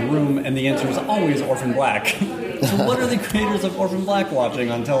about with your room? And the answer is always Orphan Black. So what are the creators of Orphan Black watching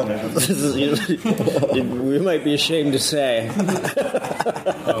on television? We might be ashamed to say.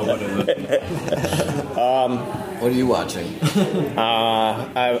 What is it? What are you watching?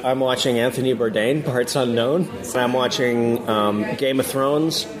 I'm watching Anthony Bourdain, Parts Unknown. I'm watching Game of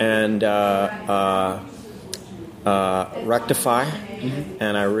Thrones and Rectify,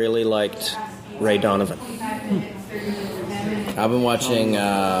 and I really liked Ray Donovan. I've been watching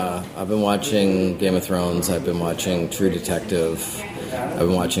Game of Thrones. I've been watching True Detective. I've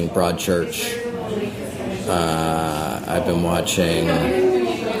been watching Broadchurch. I've been watching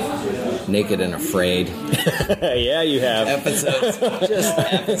Naked and Afraid. Yeah, you have. Episodes, just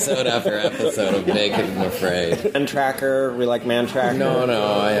episode after episode of Naked and Afraid. Man Tracker, we like Man Tracker. No,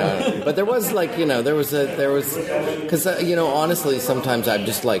 but there was because honestly, sometimes I'm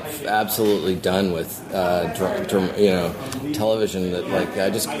just like absolutely done with television. That like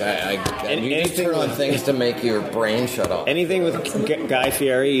you just turn on things to make your brain shut off. Anything with Guy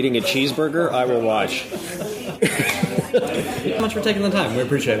Fieri eating a cheeseburger, I will watch. Thank you so much for taking the time. We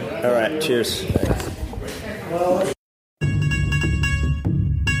appreciate it. All right, cheers.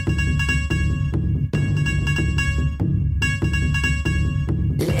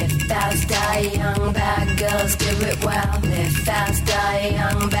 Live fast, die young, bad girls do it well. Live fast, die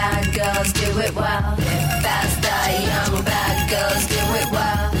young, bad girls do it well. Live fast, die young, bad girls do it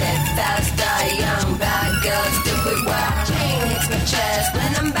well. Live fast, die young, bad girls do it well. Chain hits my chest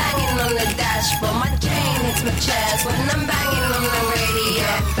when I'm banging on the dashboard. My chain hits my chest when I'm banging on the radio.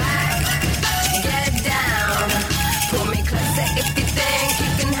 Get back, get down. Pull me closer if you think you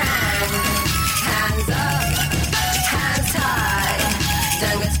can hang. Hands up, hands high.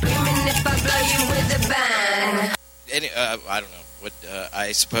 Don't go screaming if I blow you with a bang. I don't know.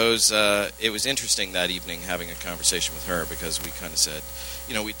 I suppose it was interesting that evening having a conversation with her because we kind of said,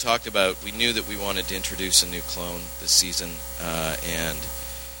 we talked about, we knew that we wanted to introduce a new clone this season, and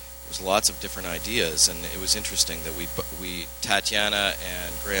there's lots of different ideas, and it was interesting that we Tatiana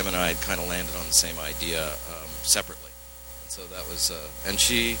and Graeme and I had kind of landed on the same idea separately, and so that was, and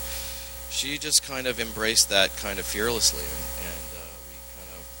she just kind of embraced that kind of fearlessly, and we kind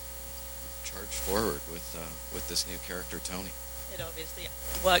of charged forward with this new character, Tony. It obviously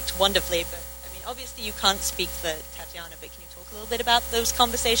worked wonderfully, but obviously you can't speak for Tatiana, but can you talk a little bit about those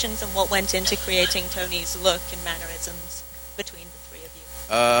conversations and what went into creating Tony's look and mannerisms between the three of you?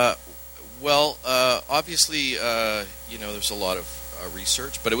 Obviously, there's a lot of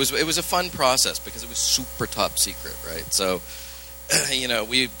research, but it was a fun process because it was super top secret, right? So,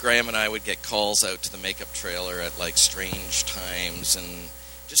 Graeme and I would get calls out to the makeup trailer at like strange times and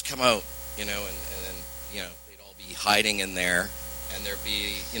just come out, and then they'd all be hiding in there, and there'd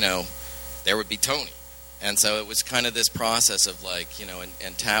be, there would be Tony. And so it was kind of this process of like,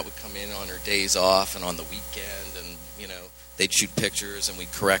 and Tat would come in on her days off and on the weekend, and they'd shoot pictures and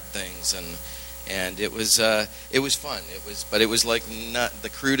we'd correct things, and it was fun. But it was like the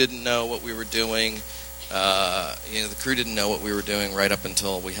crew didn't know what we were doing. The crew didn't know what we were doing right up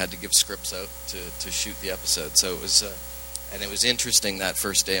until we had to give scripts out to shoot the episode. So it was, and it was interesting that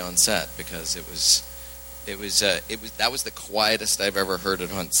first day on set because that was the quietest I've ever heard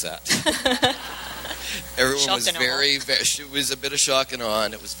it on set. Everyone was very, it was a bit of shock and awe,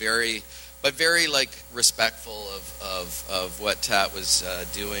 and it was very like respectful of what Tat was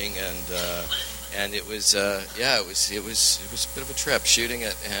doing, and it was it was a bit of a trip shooting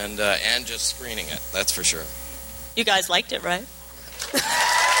it and just screening it. That's for sure. You guys liked it, right?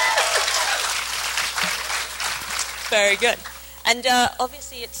 Very good. And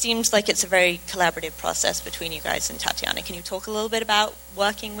obviously it seems like it's a very collaborative process between you guys and Tatiana. Can you talk a little bit about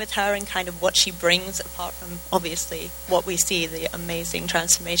working with her and kind of what she brings apart from, obviously, what we see, the amazing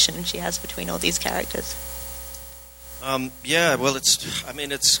transformation she has between all these characters? It's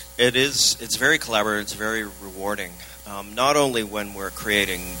very collaborative, it's very rewarding. Not only when we're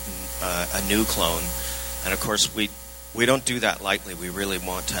creating a new clone, and of course we don't do that lightly. We really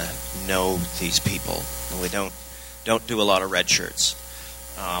want to know these people, and we don't do a lot of red shirts.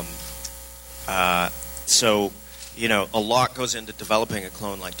 So, a lot goes into developing a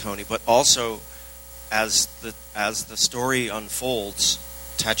clone like Tony, but also as the story unfolds,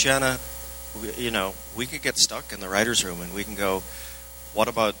 Tatiana, we could get stuck in the writer's room and we can go, what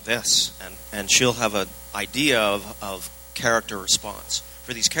about this? And she'll have an idea of character response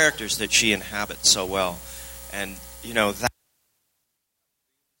for these characters that she inhabits so well. And, that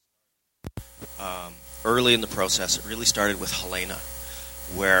early in the process, it really started with Helena,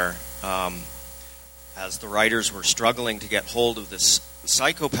 where as the writers were struggling to get hold of this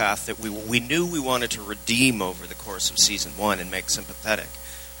psychopath that we knew we wanted to redeem over the course of season 1 and make sympathetic,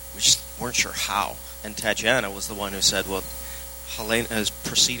 we just weren't sure how. And Tatiana was the one who said, well, Helena is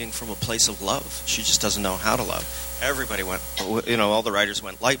proceeding from a place of love. She just doesn't know how to love. Everybody went, all the writers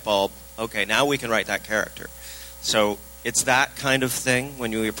went, light bulb, okay, now we can write that character. So it's that kind of thing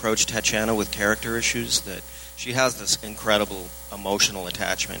when you approach Tatiana with character issues, that she has this incredible emotional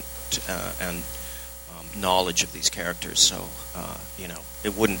attachment and knowledge of these characters. So,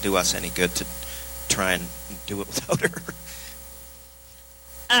 it wouldn't do us any good to try and do it without her.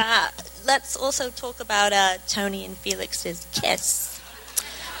 Let's also talk about Tony and Felix's kiss.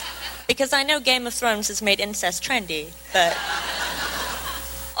 Because I know Game of Thrones has made incest trendy, but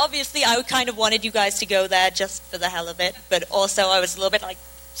obviously I kind of wanted you guys to go there just for the hell of it, but also I was a little bit like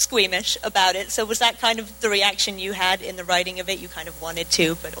squeamish about it. So was that kind of the reaction you had in the writing of it? You kind of wanted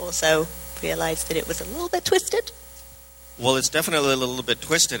to, but also realized that it was a little bit twisted? Well, it's definitely a little bit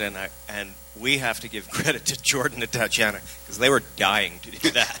twisted, and we have to give credit to Jordan and Tatiana, because they were dying to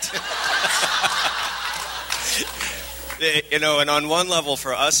do that. And on one level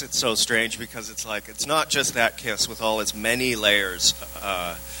for us it's so strange, because it's like, it's not just that kiss with all its many layers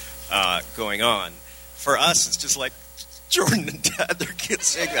going on. For us, it's just like, Jordan and Dad, they're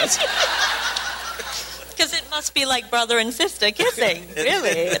kissing us. Because it must be like brother and sister kissing,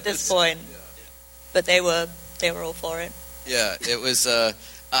 really, at this point. Yeah. But they were all for it. Yeah, it was.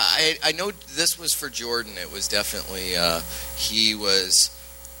 I know this was for Jordan. It was definitely he was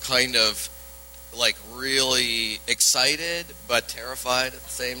kind of like really excited but terrified at the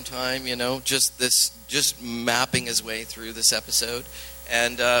same time. Just mapping his way through this episode,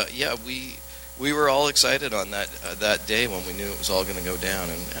 and we were all excited on that day when we knew it was all going to go down,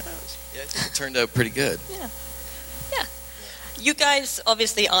 and it turned out pretty good. Yeah. You guys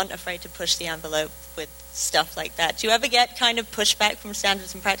obviously aren't afraid to push the envelope with stuff like that. Do you ever get kind of pushback from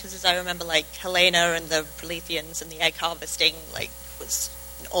standards and practices? I remember like Helena and the Proletheans and the egg harvesting was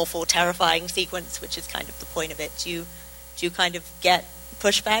an awful, terrifying sequence, which is kind of the point of it. Do you kind of get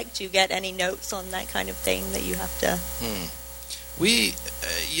pushback? Do you get any notes on that kind of thing that you have to? We,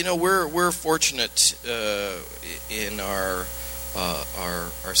 we're fortunate in our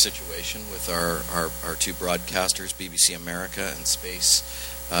situation with our two broadcasters, BBC America and Space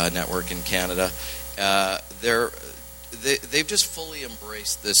Network in Canada. They've just fully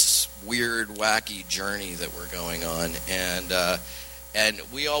embraced this weird, wacky journey that we're going on, and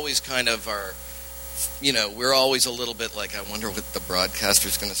we always kind of are. We're always a little bit like, I wonder what the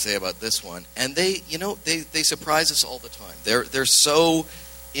broadcaster's going to say about this one. And they surprise us all the time. They're so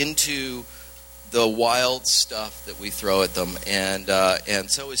into the wild stuff that we throw at them, and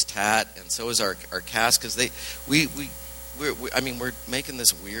so is Tat, and so is our cast, because we're making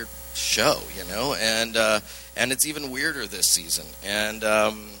this weird show, and it's even weirder this season, and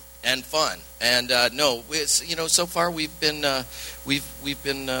fun, and so far we've been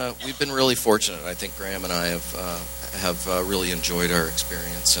really fortunate. I think Graeme and I have really enjoyed our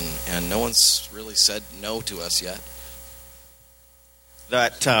experience, and no one's really said no to us yet.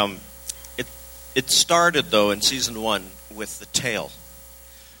 That it started though in season 1 with the tail.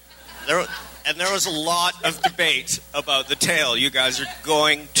 There was a lot of debate about the tail. You guys are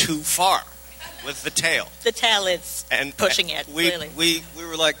going too far with the tail. The tail is pushing it. Clearly, we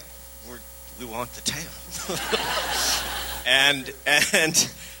were like, we want the tail, and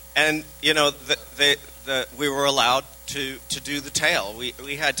we were allowed to do the tail.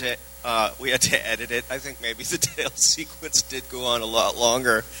 We had to edit it. I think maybe the tail sequence did go on a lot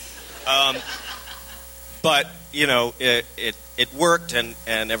longer, but it worked, and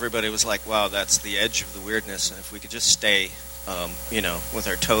everybody was like, wow, that's the edge of the weirdness, and if we could just stay with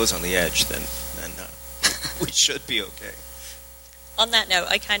our toes on the edge, then we should be okay. On that note,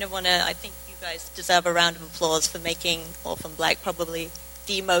 I think you guys deserve a round of applause for making Orphan Black probably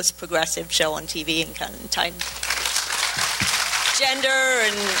the most progressive show on TV in kind of time. Gender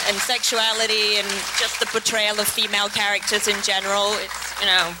and sexuality and just the portrayal of female characters in general.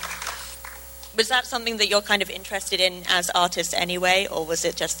 Was that something that you're kind of interested in as artists anyway, or was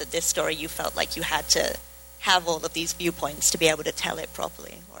it just that this story you felt like you had to have all of these viewpoints to be able to tell it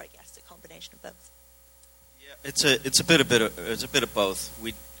properly, or I guess a combination of both? Yeah, it's a bit of both.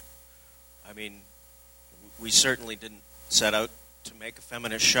 We certainly didn't set out to make a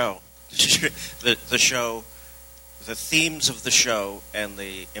feminist show. The show, the themes of the show, and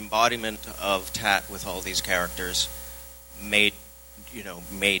the embodiment of Tat with all these characters made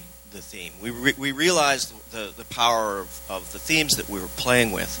the theme. We realized the power of the themes that we were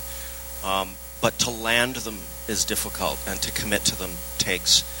playing with, but to land them is difficult, and to commit to them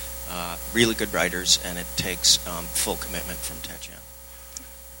takes really good writers, and it takes full commitment from Tatiana.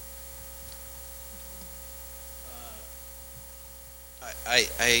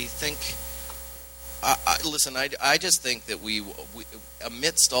 I think. Listen, I just think that we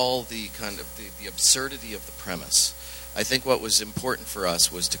amidst all the kind of the absurdity of the premise, I think what was important for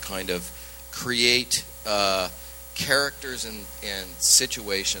us was to kind of create characters and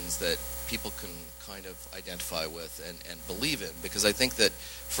situations that people can kind of identify with and believe in. Because I think that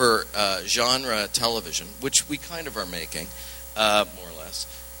for genre television, which we kind of are making, more or less,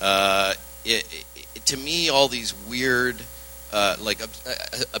 to me, all these weird,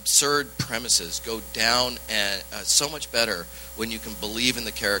 absurd premises go down and so much better when you can believe in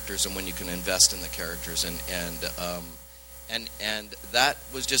the characters and when you can invest in the characters and that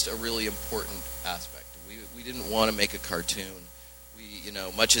was just a really important aspect. We didn't want to make a cartoon.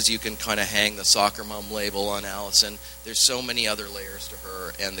 Much as you can kind of hang the soccer mom label on Allison, there's so many other layers to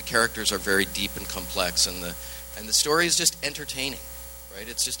her, and the characters are very deep and complex, and the story is just entertaining, right?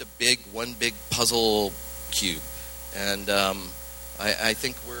 It's just one big puzzle cube, and I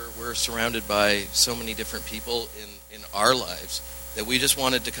think we're surrounded by so many different people in our lives that we just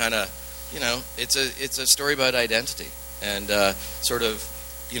wanted to kind of, it's a story about identity and sort of,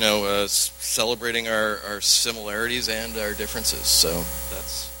 celebrating our similarities and our differences. So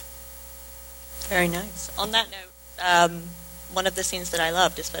that's very nice. On that note, one of the scenes that I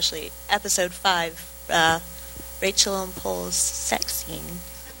loved, especially episode 5, Rachel and Paul's sex scene,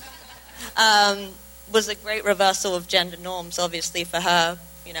 was a great reversal of gender norms. Obviously, for her,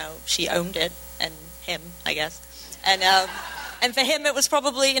 she owned it, and him, I guess, and for him, it was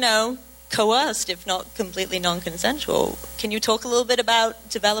probably, coerced, if not completely non-consensual. Can you talk a little bit about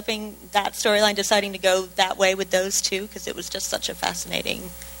developing that storyline, deciding to go that way with those two? Because it was just such a fascinating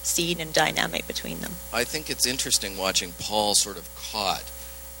scene and dynamic between them. I think it's interesting watching Paul sort of caught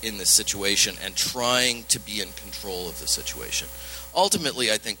in this situation and trying to be in control of the situation.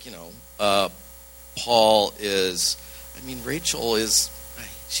 Ultimately, I think, Paul is, Rachel is,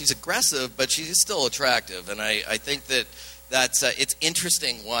 she's aggressive, but she's still attractive. And I think that's it's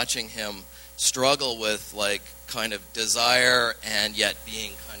interesting watching him struggle with kind of desire and yet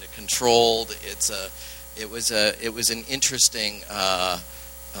being kind of controlled. It was an interesting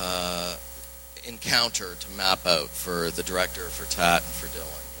encounter to map out for the director, for Tat, and for Dylan.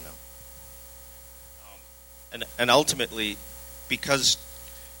 And ultimately, because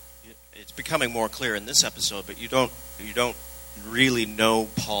it's becoming more clear in this episode, but you don't really know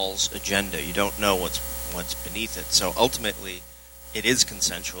Paul's agenda. You don't know what's beneath it. So ultimately, it is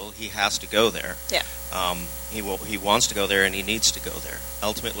consensual. He has to go there. Yeah. He wants to go there, and he needs to go there.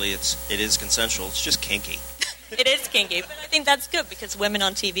 Ultimately, it is consensual. It's just kinky. It is kinky, but I think that's good because women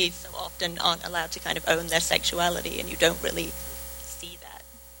on TV so often aren't allowed to kind of own their sexuality, and you don't really see that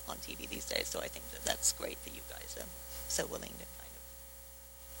on TV these days. So I think that's great that you guys are so willing to kind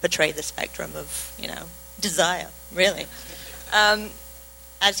of portray the spectrum of, desire, really.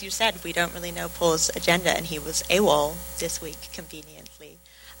 As you said, we don't really know Paul's agenda, and he was AWOL this week, conveniently.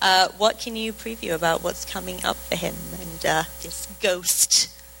 What can you preview about what's coming up for him and this ghost?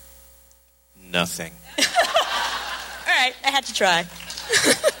 Nothing. All right, I had to try.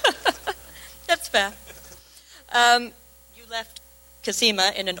 That's fair. You left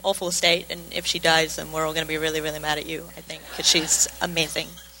Cosima in an awful state, and if she dies, then we're all going to be really, really mad at you, I think, because she's amazing.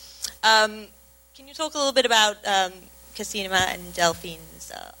 Can you talk a little bit about Cosima and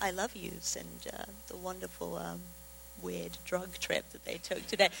Delphine's I love yous and the wonderful weird drug trip that they took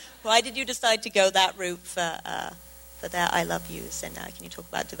today? Why did you decide to go that route for their I love yous, and can you talk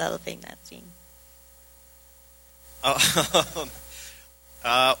about developing that scene?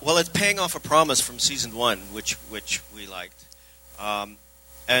 Well, it's paying off a promise from season 1, which we liked,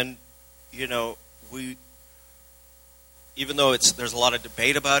 and we, even though there's a lot of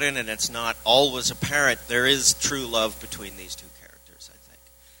debate about it and it's not always apparent, there is true love between these two characters. I think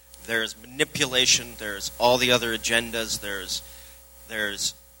there's manipulation, there's all the other agendas, there's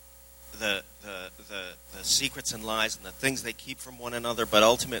the secrets and lies and the things they keep from one another, but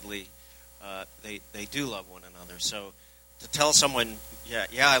ultimately they do love one another. So to tell someone,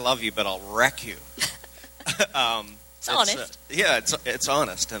 yeah, I love you, but I'll wreck you. It's honest. It's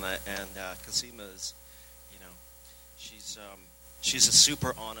honest, and Cosima is, she's a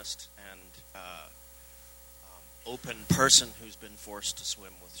super honest and open person who's been forced to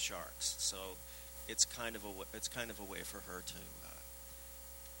swim with sharks. So it's kind of a way for her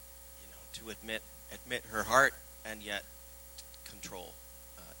to admit her heart and yet control,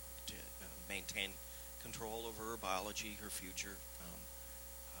 to maintain control over her biology, her future,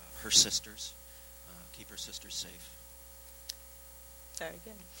 her sisters, keep her sisters safe. Very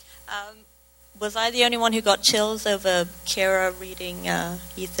good. Was I the only one who got chills over Kira reading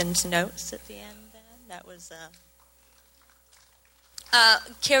Ethan's notes at the end there? That was...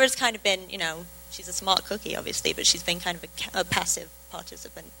 Kira's kind of been, she's a smart cookie, obviously, but she's been kind of a passive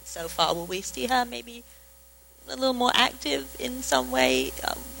participant so far. Will we see her maybe a little more active in some way?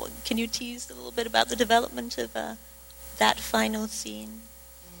 Can you tease a little bit about the development of that final scene?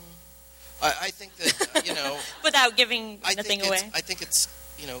 I think that, without giving anything away. I think it's,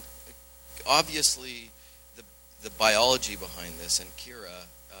 obviously the biology behind this, and Kira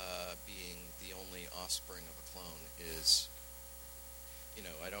being the only offspring of a clone is,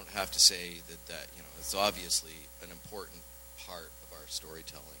 I don't have to say that it's obviously an important part of our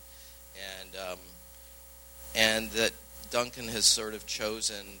storytelling, and that Duncan has sort of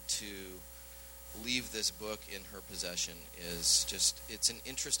chosen to leave this book in her possession is just, it's an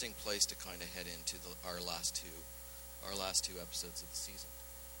interesting place to kind of head into our last two episodes of the season.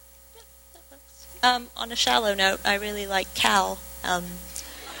 On a shallow note, I really like Cal.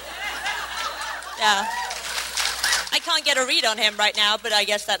 Yeah. I can't get a read on him right now, but I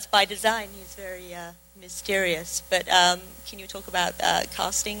guess that's by design. He's very mysterious. But can you talk about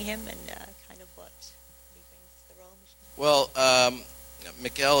casting him and kind of what he brings to the role? Well,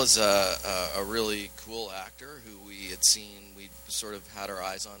 Miguel is a really cool actor who we had seen, we sort of had our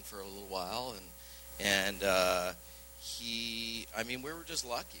eyes on for a little while, and we were just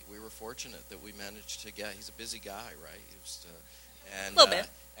lucky. We were fortunate that we managed to get. He's a busy guy, right? He was, a little bit.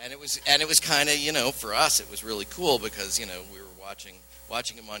 And it was kind of, for us, it was really cool because we were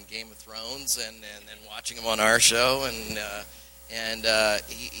watching him on Game of Thrones and then watching him on our show, and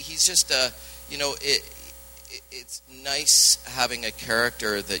he's just it's nice having a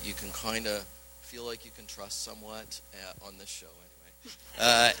character that you can kind of feel like you can trust somewhat on this show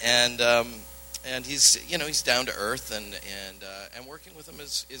anyway. And he's down to earth, and working with him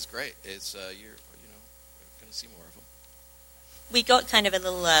is great. It's you're going to see more of him. We got kind of a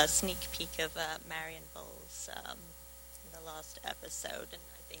little sneak peek of Marion Bowles in the last episode, and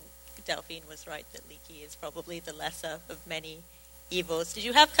I think Delphine was right that Leaky is probably the lesser of many evils. Did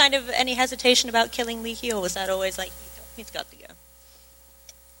you have kind of any hesitation about killing Leaky, or was that always like, he's got to go?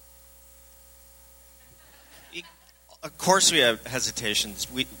 Of course we have hesitations.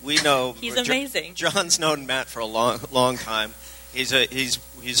 We know he's amazing. John's known Matt for a long time. He's a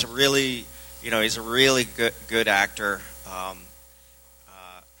really good actor.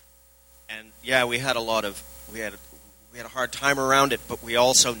 And yeah, we had a hard time around it, but we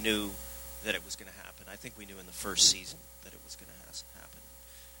also knew that it was going to happen. I think we knew in the first season that it was going to happen.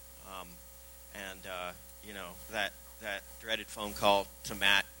 That dreaded phone call to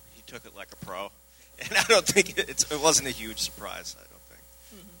Matt, he took it like a pro. And I don't think it wasn't a huge surprise. I don't think.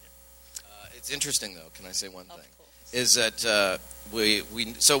 Mm-hmm. It's interesting, though. Can I say one thing? Is that we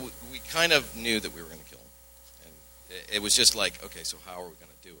kind of knew that we were going to kill him, and it was just like, okay, so how are we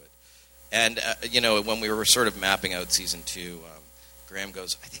going to do it? And when we were sort of mapping out season 2, Graeme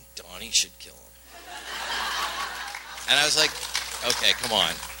goes, "I think Donnie should kill him," and I was like, "Okay, come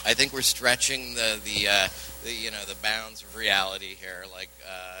on. I think we're stretching the bounds of reality here,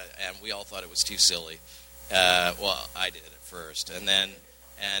 and we all thought it was too silly. Well, I did at first,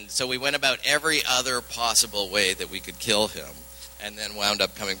 and so we went about every other possible way that we could kill him, and then wound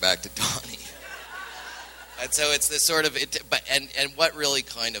up coming back to Donnie. And so it's this sort of and what really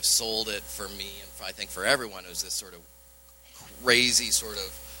kind of sold it for me, and I think for everyone, was this sort of crazy sort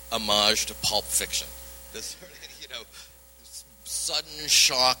of homage to Pulp Fiction. This sort of, sudden,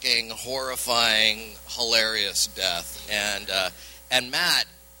 shocking, horrifying, hilarious death, and Matt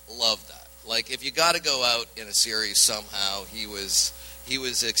loved that. Like, if you got to go out in a series somehow, he was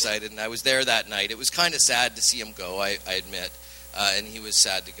excited, and I was there that night. It was kind of sad to see him go, I admit, and he was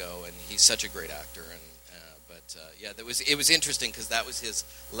sad to go, and he's such a great actor. It was interesting because that was his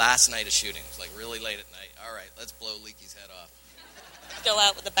last night of shooting. It was like really late at night. All right, let's blow Leaky's head off. Go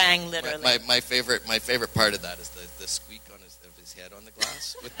out with a bang, literally. My favorite part of that is the squeak of his head on the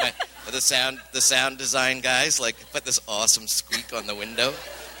glass with the sound design guys put this awesome squeak on the window.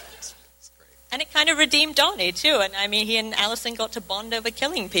 It's great. And it kind of redeemed Donnie too. And I mean, he and Allison got to bond over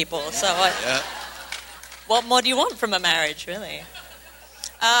killing people. So what more do you want from a marriage, really?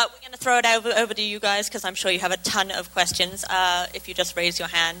 We're going to throw it over to you guys because I'm sure you have a ton of questions. If you just raise your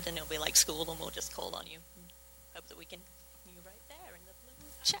hand, and it'll be like school, and we'll just call on you. Hope that we can. You right there in the blue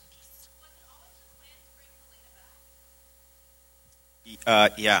checks.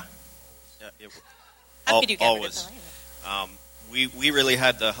 Yeah. How could you get always. rid of Helena? We really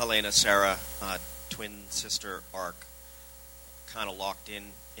had the Helena Sarah twin sister arc kind of locked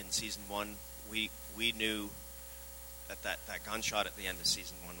in season 1. We knew that gunshot at the end of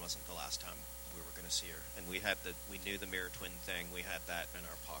season 1 wasn't the last time we were going to see her, and we knew the mirror twin thing. We had that in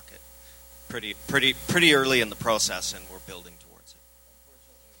our pocket pretty early in the process, and we're building towards it.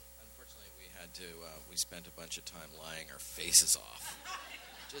 Unfortunately, we spent a bunch of time lying our faces off.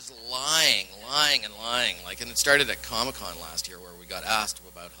 Just lying. And it started at Comic-Con last year where we got asked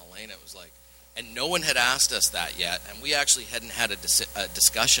about Helena. It was like, and no one had asked us that yet, and we actually hadn't had a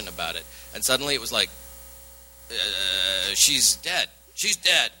discussion about it. And suddenly it was like, she's dead. She's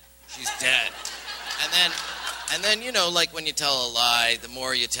dead. And then like when you tell a lie, the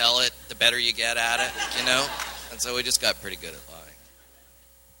more you tell it, the better you get at it, And so we just got pretty good at lying.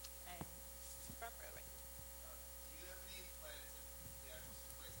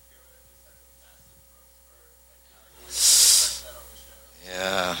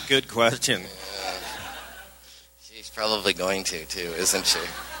 good question. She's probably going to, too, isn't she?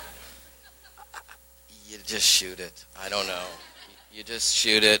 You just shoot it. I don't know. You just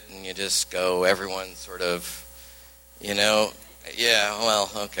shoot it and you just go, everyone sort of, yeah, well,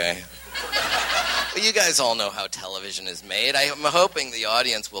 okay. Well, you guys all know how television is made. I'm hoping the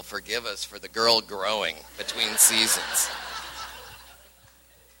audience will forgive us for the girl growing between seasons.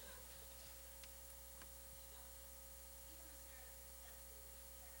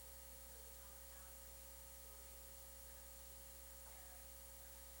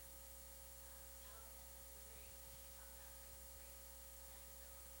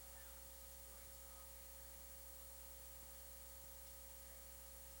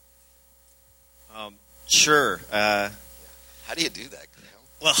 Sure. How do you do that, Graeme?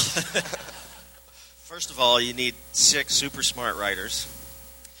 Well, first of all, you need 6 super smart writers.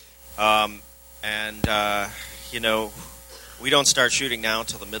 We don't start shooting now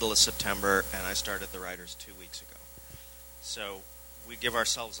until the middle of September, and I started the writers 2 weeks ago. So we give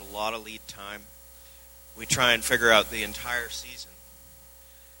ourselves a lot of lead time. We try and figure out the entire season.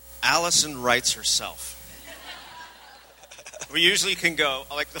 Allison writes herself. We usually can go,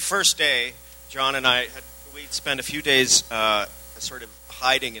 like the first day, John and we'd spend a few days sort of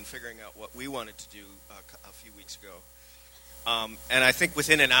hiding and figuring out what we wanted to do a few weeks ago. And I think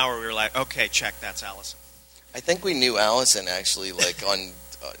within an hour we were like, okay, check, that's Allison. I think we knew Allison actually like on,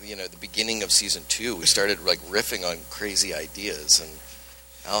 the beginning of season 2. We started like riffing on crazy ideas, and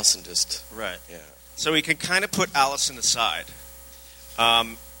Allison just... Right. Yeah. So we can kind of put Allison aside.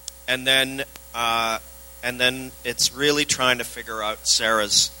 And then it's really trying to figure out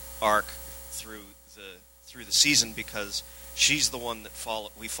Sarah's arc through the season, because she's the one that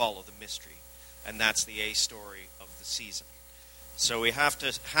we follow the mystery, and that's the A story of the season. So we have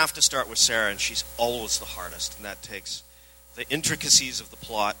to start with Sarah, and she's always the hardest, and that takes the intricacies of the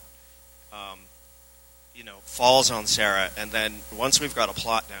plot, falls on Sarah, and then once we've got a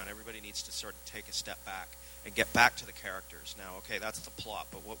plot down, everybody needs to sort of take a step back and get back to the characters. Now, okay, that's the plot,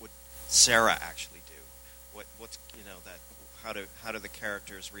 but what would Sarah actually do? How do the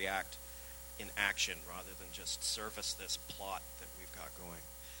characters react in action rather than just service this plot that we've got going?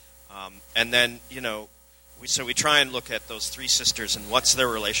 And then, we try and look at those 3 sisters and what's their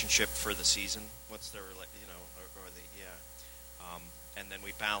relationship for the season. What's their, and then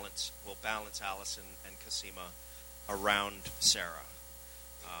we'll balance Allison and Cosima around Sarah.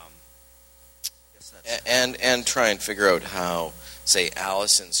 And try and figure out how, say,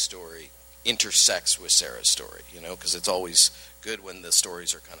 Allison's story intersects with Sarah's story, because it's always good when the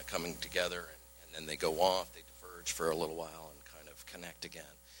stories are kind of coming together and then they go off, they diverge for a little while and kind of connect again.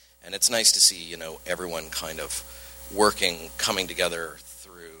 And it's nice to see, everyone kind of coming together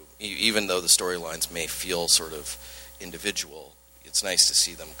through, even though the storylines may feel sort of individual, it's nice to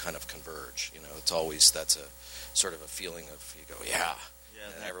see them kind of converge. It's always, that's a sort of a feeling of, you go,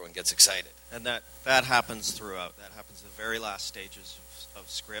 and everyone gets excited. And that happens throughout. That happens in the very last stages of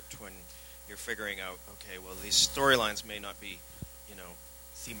script when you're figuring out, okay, well, these storylines may not be,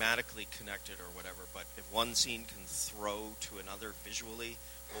 thematically connected or whatever, but if one scene can throw to another visually,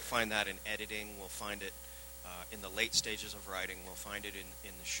 we'll find that in editing, we'll find it in the late stages of writing, we'll find it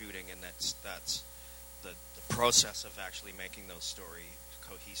in the shooting, and that's the process of actually making those stories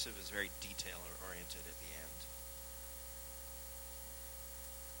cohesive is very detail-oriented at the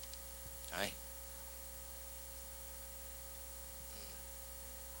end. Aye.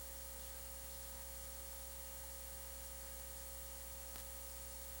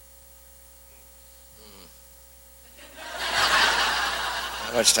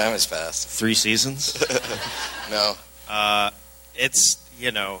 How much time has passed? 3 seasons? No. It's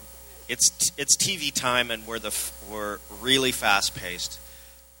it's TV time, and we're really fast paced.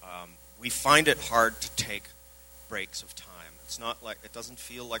 We find it hard to take breaks of time. It's not like, it doesn't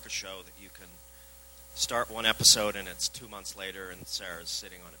feel like a show that you can start one episode and it's 2 months later and Sarah's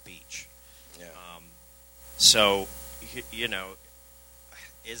sitting on a beach. Yeah. So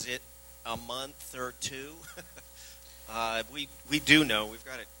is it a month or 2? We do know, we've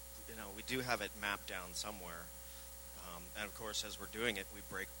got it, we do have it mapped down somewhere. And of course, as we're doing it, we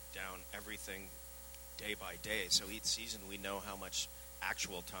break down everything day by day. So each season we know how much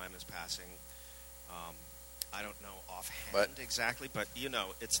actual time is passing. I don't know offhand exactly, but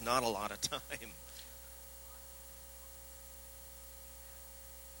it's not a lot of time.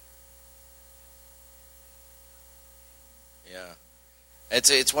 Yeah.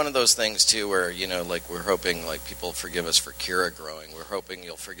 It's one of those things too where, like we're hoping like people forgive us for Kira growing. We're hoping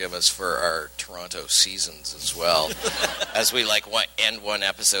you'll forgive us for our Toronto seasons as well. As we end one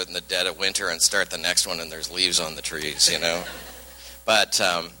episode in the dead of winter and start the next one and there's leaves on the trees, But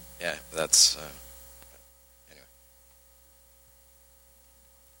yeah, that's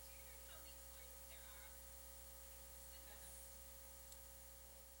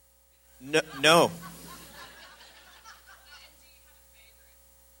anyway. No.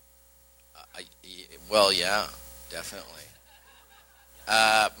 Well, yeah, definitely.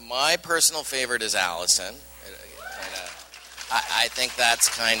 My personal favorite is Allison. I think that's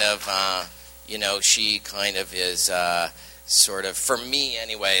kind of, she kind of is sort of, for me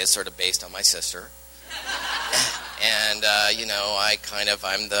anyway, is sort of based on my sister. And,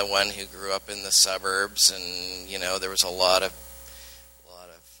 I'm the one who grew up in the suburbs, and, there was a lot of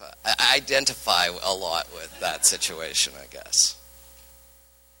I identify a lot with that situation, I guess.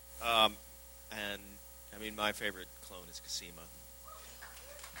 And my favorite clone is Cosima.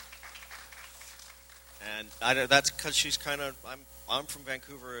 And that's because she's kind of, I'm from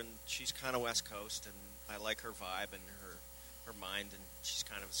Vancouver, and she's kind of West Coast, and I like her vibe and her mind, and she's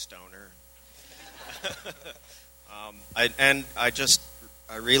kind of a stoner.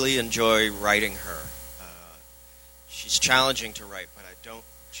 I really enjoy writing her. She's challenging to write, but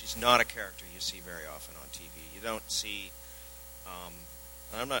she's not a character you see very often on TV. You don't see,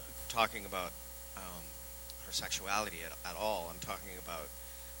 and I'm not talking about her sexuality at all. I'm talking about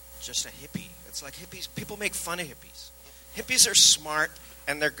just a hippie. It's like hippies. People make fun of hippies. Hippies are smart,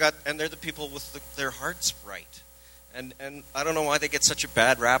 and they're the people with their hearts right. And I don't know why they get such a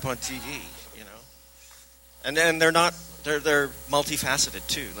bad rap on TV. And then they're multifaceted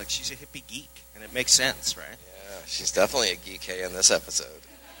too. Like, she's a hippie geek, and it makes sense, right? Yeah, she's definitely a geekay in this episode.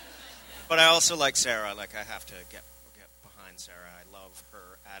 But I also like Sarah. Like, I have to get behind Sarah. I love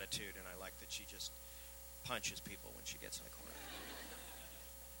her attitude, and I like that she just punches people when she gets in a corner.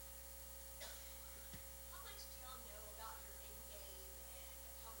 How much do y'all know about your end game and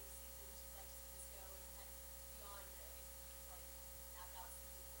how many seasons you'd like to see this go, and kind of beyond now about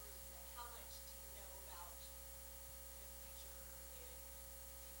season 3, but how much do you know about the future and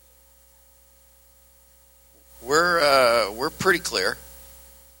We're pretty clear.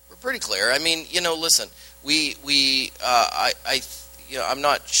 We're pretty clear. I mean, listen, I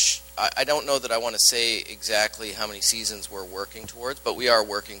don't know that I want to say exactly how many seasons we're working towards, but we are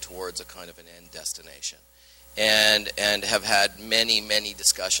working towards a kind of an end destination, and have had many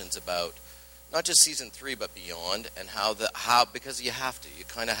discussions about not just season 3 but beyond, and how because you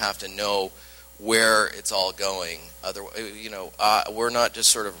kind of have to know where it's all going. We're not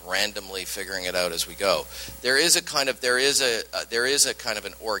just sort of randomly figuring it out as we go. There is a kind of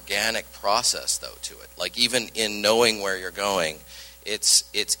an organic process though to it. Like, even in knowing where you're going,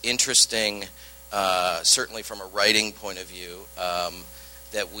 it's interesting, certainly from a writing point of view,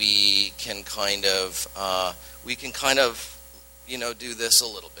 that we can kind of do this a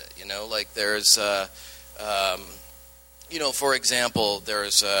little bit. Like, there's for example,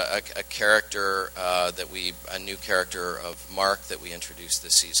 there's a character a new character of Mark that we introduced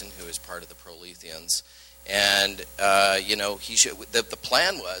this season, who is part of the Proletheans, and the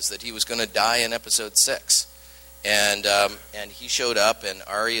plan was that he was going to die in episode 6. And he showed up, and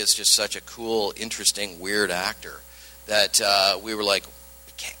Ari is just such a cool, interesting, weird actor that we were like,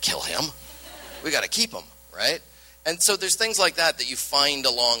 we can't kill him. We got to keep him, right? And so there's things like that you find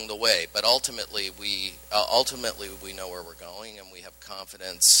along the way. But ultimately we know where we're going, and we have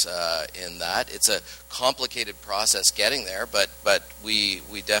confidence in that. It's a complicated process getting there, but we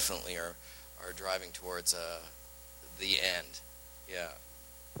definitely are driving towards the end. Yeah.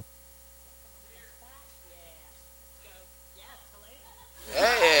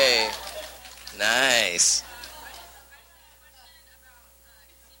 Hey, nice.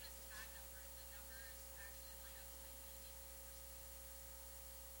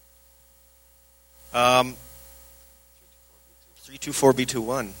 Um,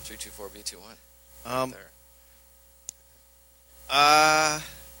 324B21. 324B21.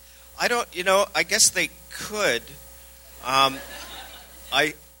 I don't. I guess they could.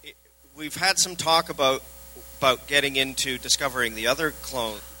 We've had some talk about getting into discovering the other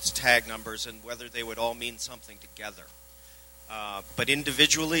clones' tag numbers and whether they would all mean something together. But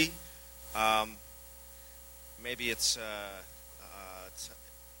individually, maybe it's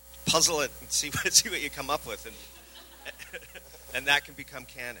puzzle it and see what you come up with, and that can become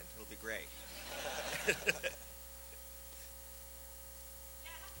canon. It'll be great.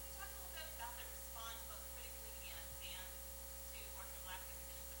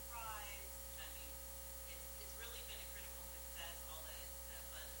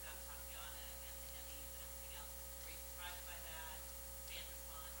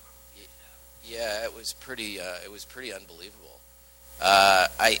 Yeah, it was pretty unbelievable.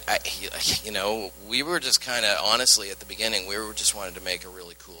 We were just kind of, honestly, at the beginning, we were just wanted to make a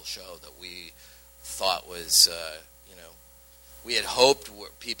really cool show that we thought was, we had hoped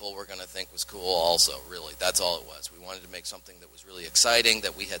people were going to think was cool also, really. That's all it was. We wanted to make something that was really exciting,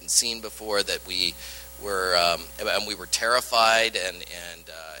 that we hadn't seen before, that we were, and we were terrified and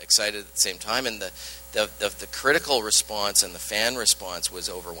excited at the same time. And the critical response and the fan response was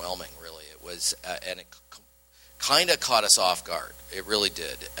overwhelming, really. It was, and it kind of caught us off guard. It really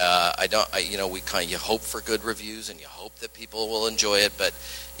did. You hope for good reviews and you hope that people will enjoy it, but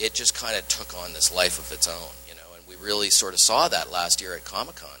it just kind of took on this life of its own, and we really sort of saw that last year at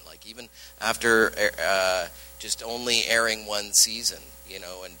Comic-Con. Like, even after just only airing one season,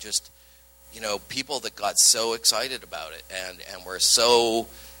 and just, people that got so excited about it and were so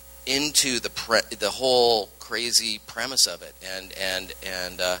into the whole crazy premise of it, and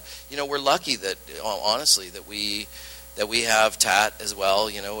we're lucky that, honestly, that we have Tat as well.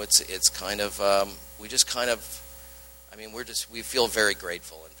 It's kind of we feel very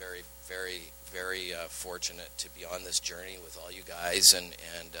grateful and very very very fortunate to be on this journey with all you guys and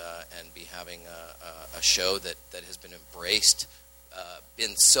be having a show that has been embraced,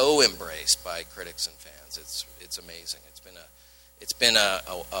 been so embraced by critics and fans. It's amazing. It's been a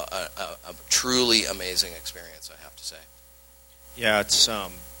truly amazing experience, I have to say. Yeah, it's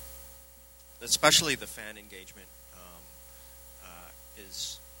especially the fan engagement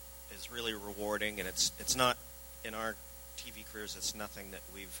is really rewarding, and it's not in our TV careers. It's nothing that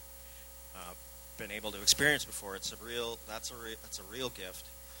we've been able to experience before. It's a real gift,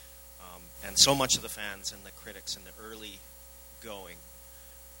 and so much of the fans and the critics in the early going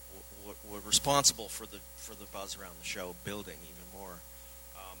were responsible for the buzz around the show building even more.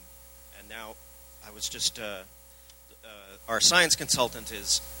 And now I was just our science consultant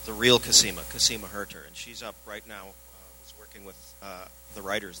is the real Cosima Herter, and she's up right now. Was working with the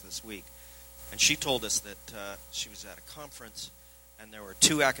writers this week, and she told us that she was at a conference and there were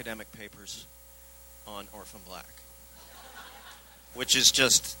 2 academic papers on Orphan Black, which is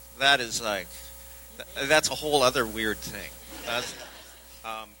just, that's a whole other weird thing.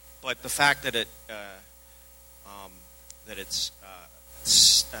 But the fact that it's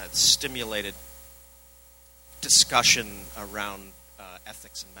stimulated discussion around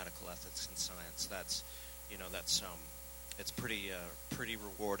ethics and medical ethics in science, it's pretty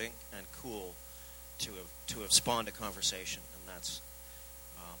rewarding and cool to have spawned a conversation, and that's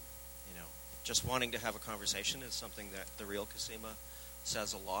just wanting to have a conversation is something that the real Cosima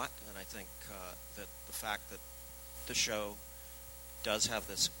says a lot, and I think that the fact that the show does have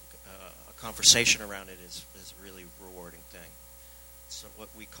this a conversation around it is a really rewarding thing. So what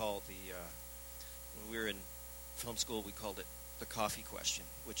we call when we were in film school, we called it the coffee question,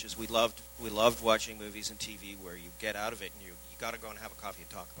 which is we loved watching movies and TV where you get out of it and you got to go and have a coffee and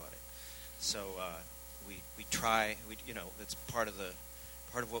talk about it. So we try, it's part of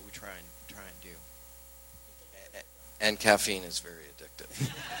what we try and do. And caffeine is very addictive,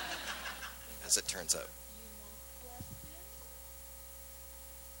 as it turns out.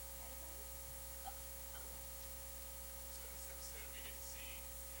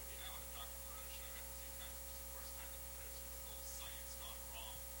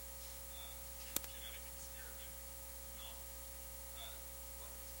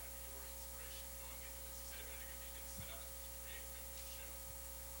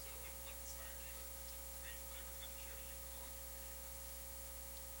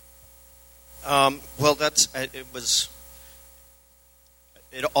 Well,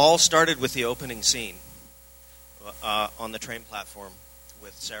 it all started with the opening scene on the train platform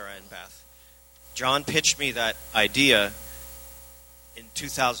with Sarah and Beth. John pitched me that idea in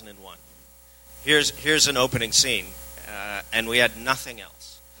 2001. Here's an opening scene, and we had nothing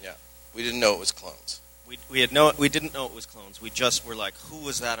else. Yeah, we didn't know it was clones. We didn't know it was clones. We just were like, who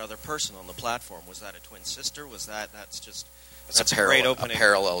was that other person on the platform? Was that a twin sister? That's a great opening. A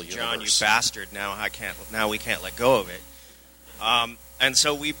parallel universe. John, you bastard! Now we can't let go of it. And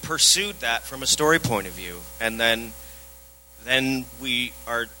so we pursued that from a story point of view, and then we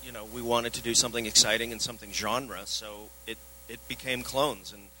wanted to do something exciting and something genre. So it became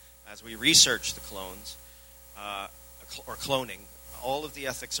clones, and as we researched the clones or cloning, all of the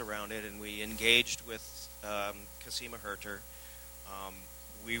ethics around it, and we engaged with Cosima Herter,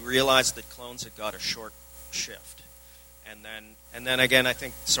 we realized that clones had got a short shift. And then again, I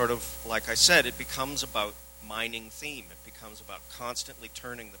think, sort of like I said, it becomes about mining theme. It becomes about constantly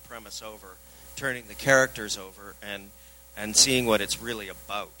turning the premise over, turning the characters over, and seeing what it's really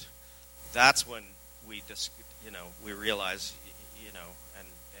about. That's when we realize, and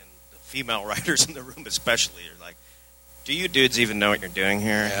the female writers in the room especially are like, Do you dudes even know what you're doing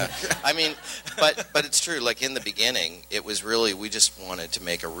here? Yeah, I mean, but it's true. Like in the beginning, it was really we just wanted to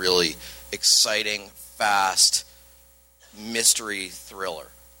make a really exciting, fast mystery thriller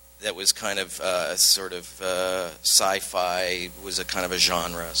that was kind of sort of sci-fi, was a kind of a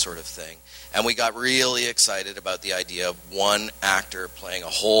genre sort of thing. And we got really excited about the idea of one actor playing a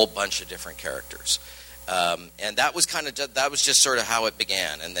whole bunch of different characters. And that was just sort of how it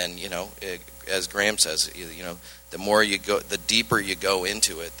began. And then, as Graeme says, the more you go, the deeper you go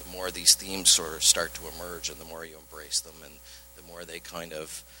into it, the more these themes sort of start to emerge, and the more you embrace them, and the more they kind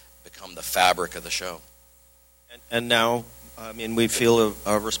of become the fabric of the show. And now, I mean, we feel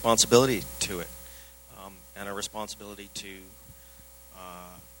a responsibility to it, and a responsibility to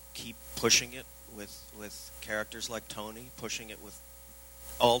keep pushing it with characters like Tony, pushing it with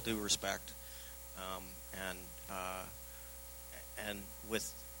all due respect, and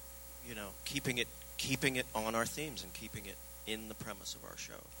with keeping it on our themes and keeping it in the premise of our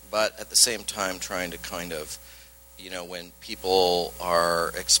show. But at the same time, trying to kind of, when people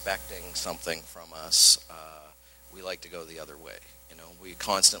are expecting something from us, we like to go the other way. We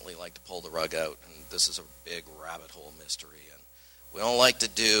constantly like to pull the rug out, and this is a big rabbit hole mystery. And we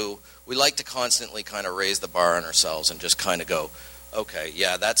like to constantly kind of raise the bar on ourselves and just kind of go, okay,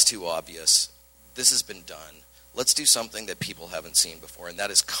 yeah, that's too obvious. This has been done. Let's do something that people haven't seen before, and that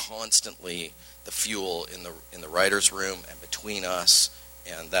is constantly the fuel in the writers' room and between us.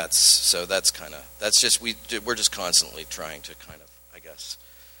 And we're just constantly trying to kind of, I guess,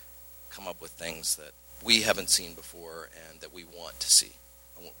 come up with things that we haven't seen before and that we want to see.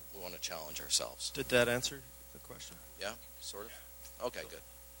 And we want to challenge ourselves. Did that answer the question? Yeah, sort of. Okay, good.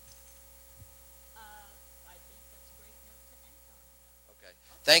 I think that's a great note to end on. Okay.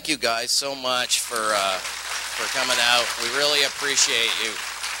 Thank you guys so much for coming out. We really appreciate you.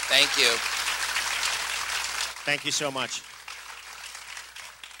 Thank you. Thank you so much.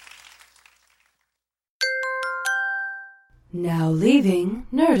 Now leaving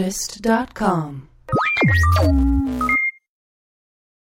Nerdist.com.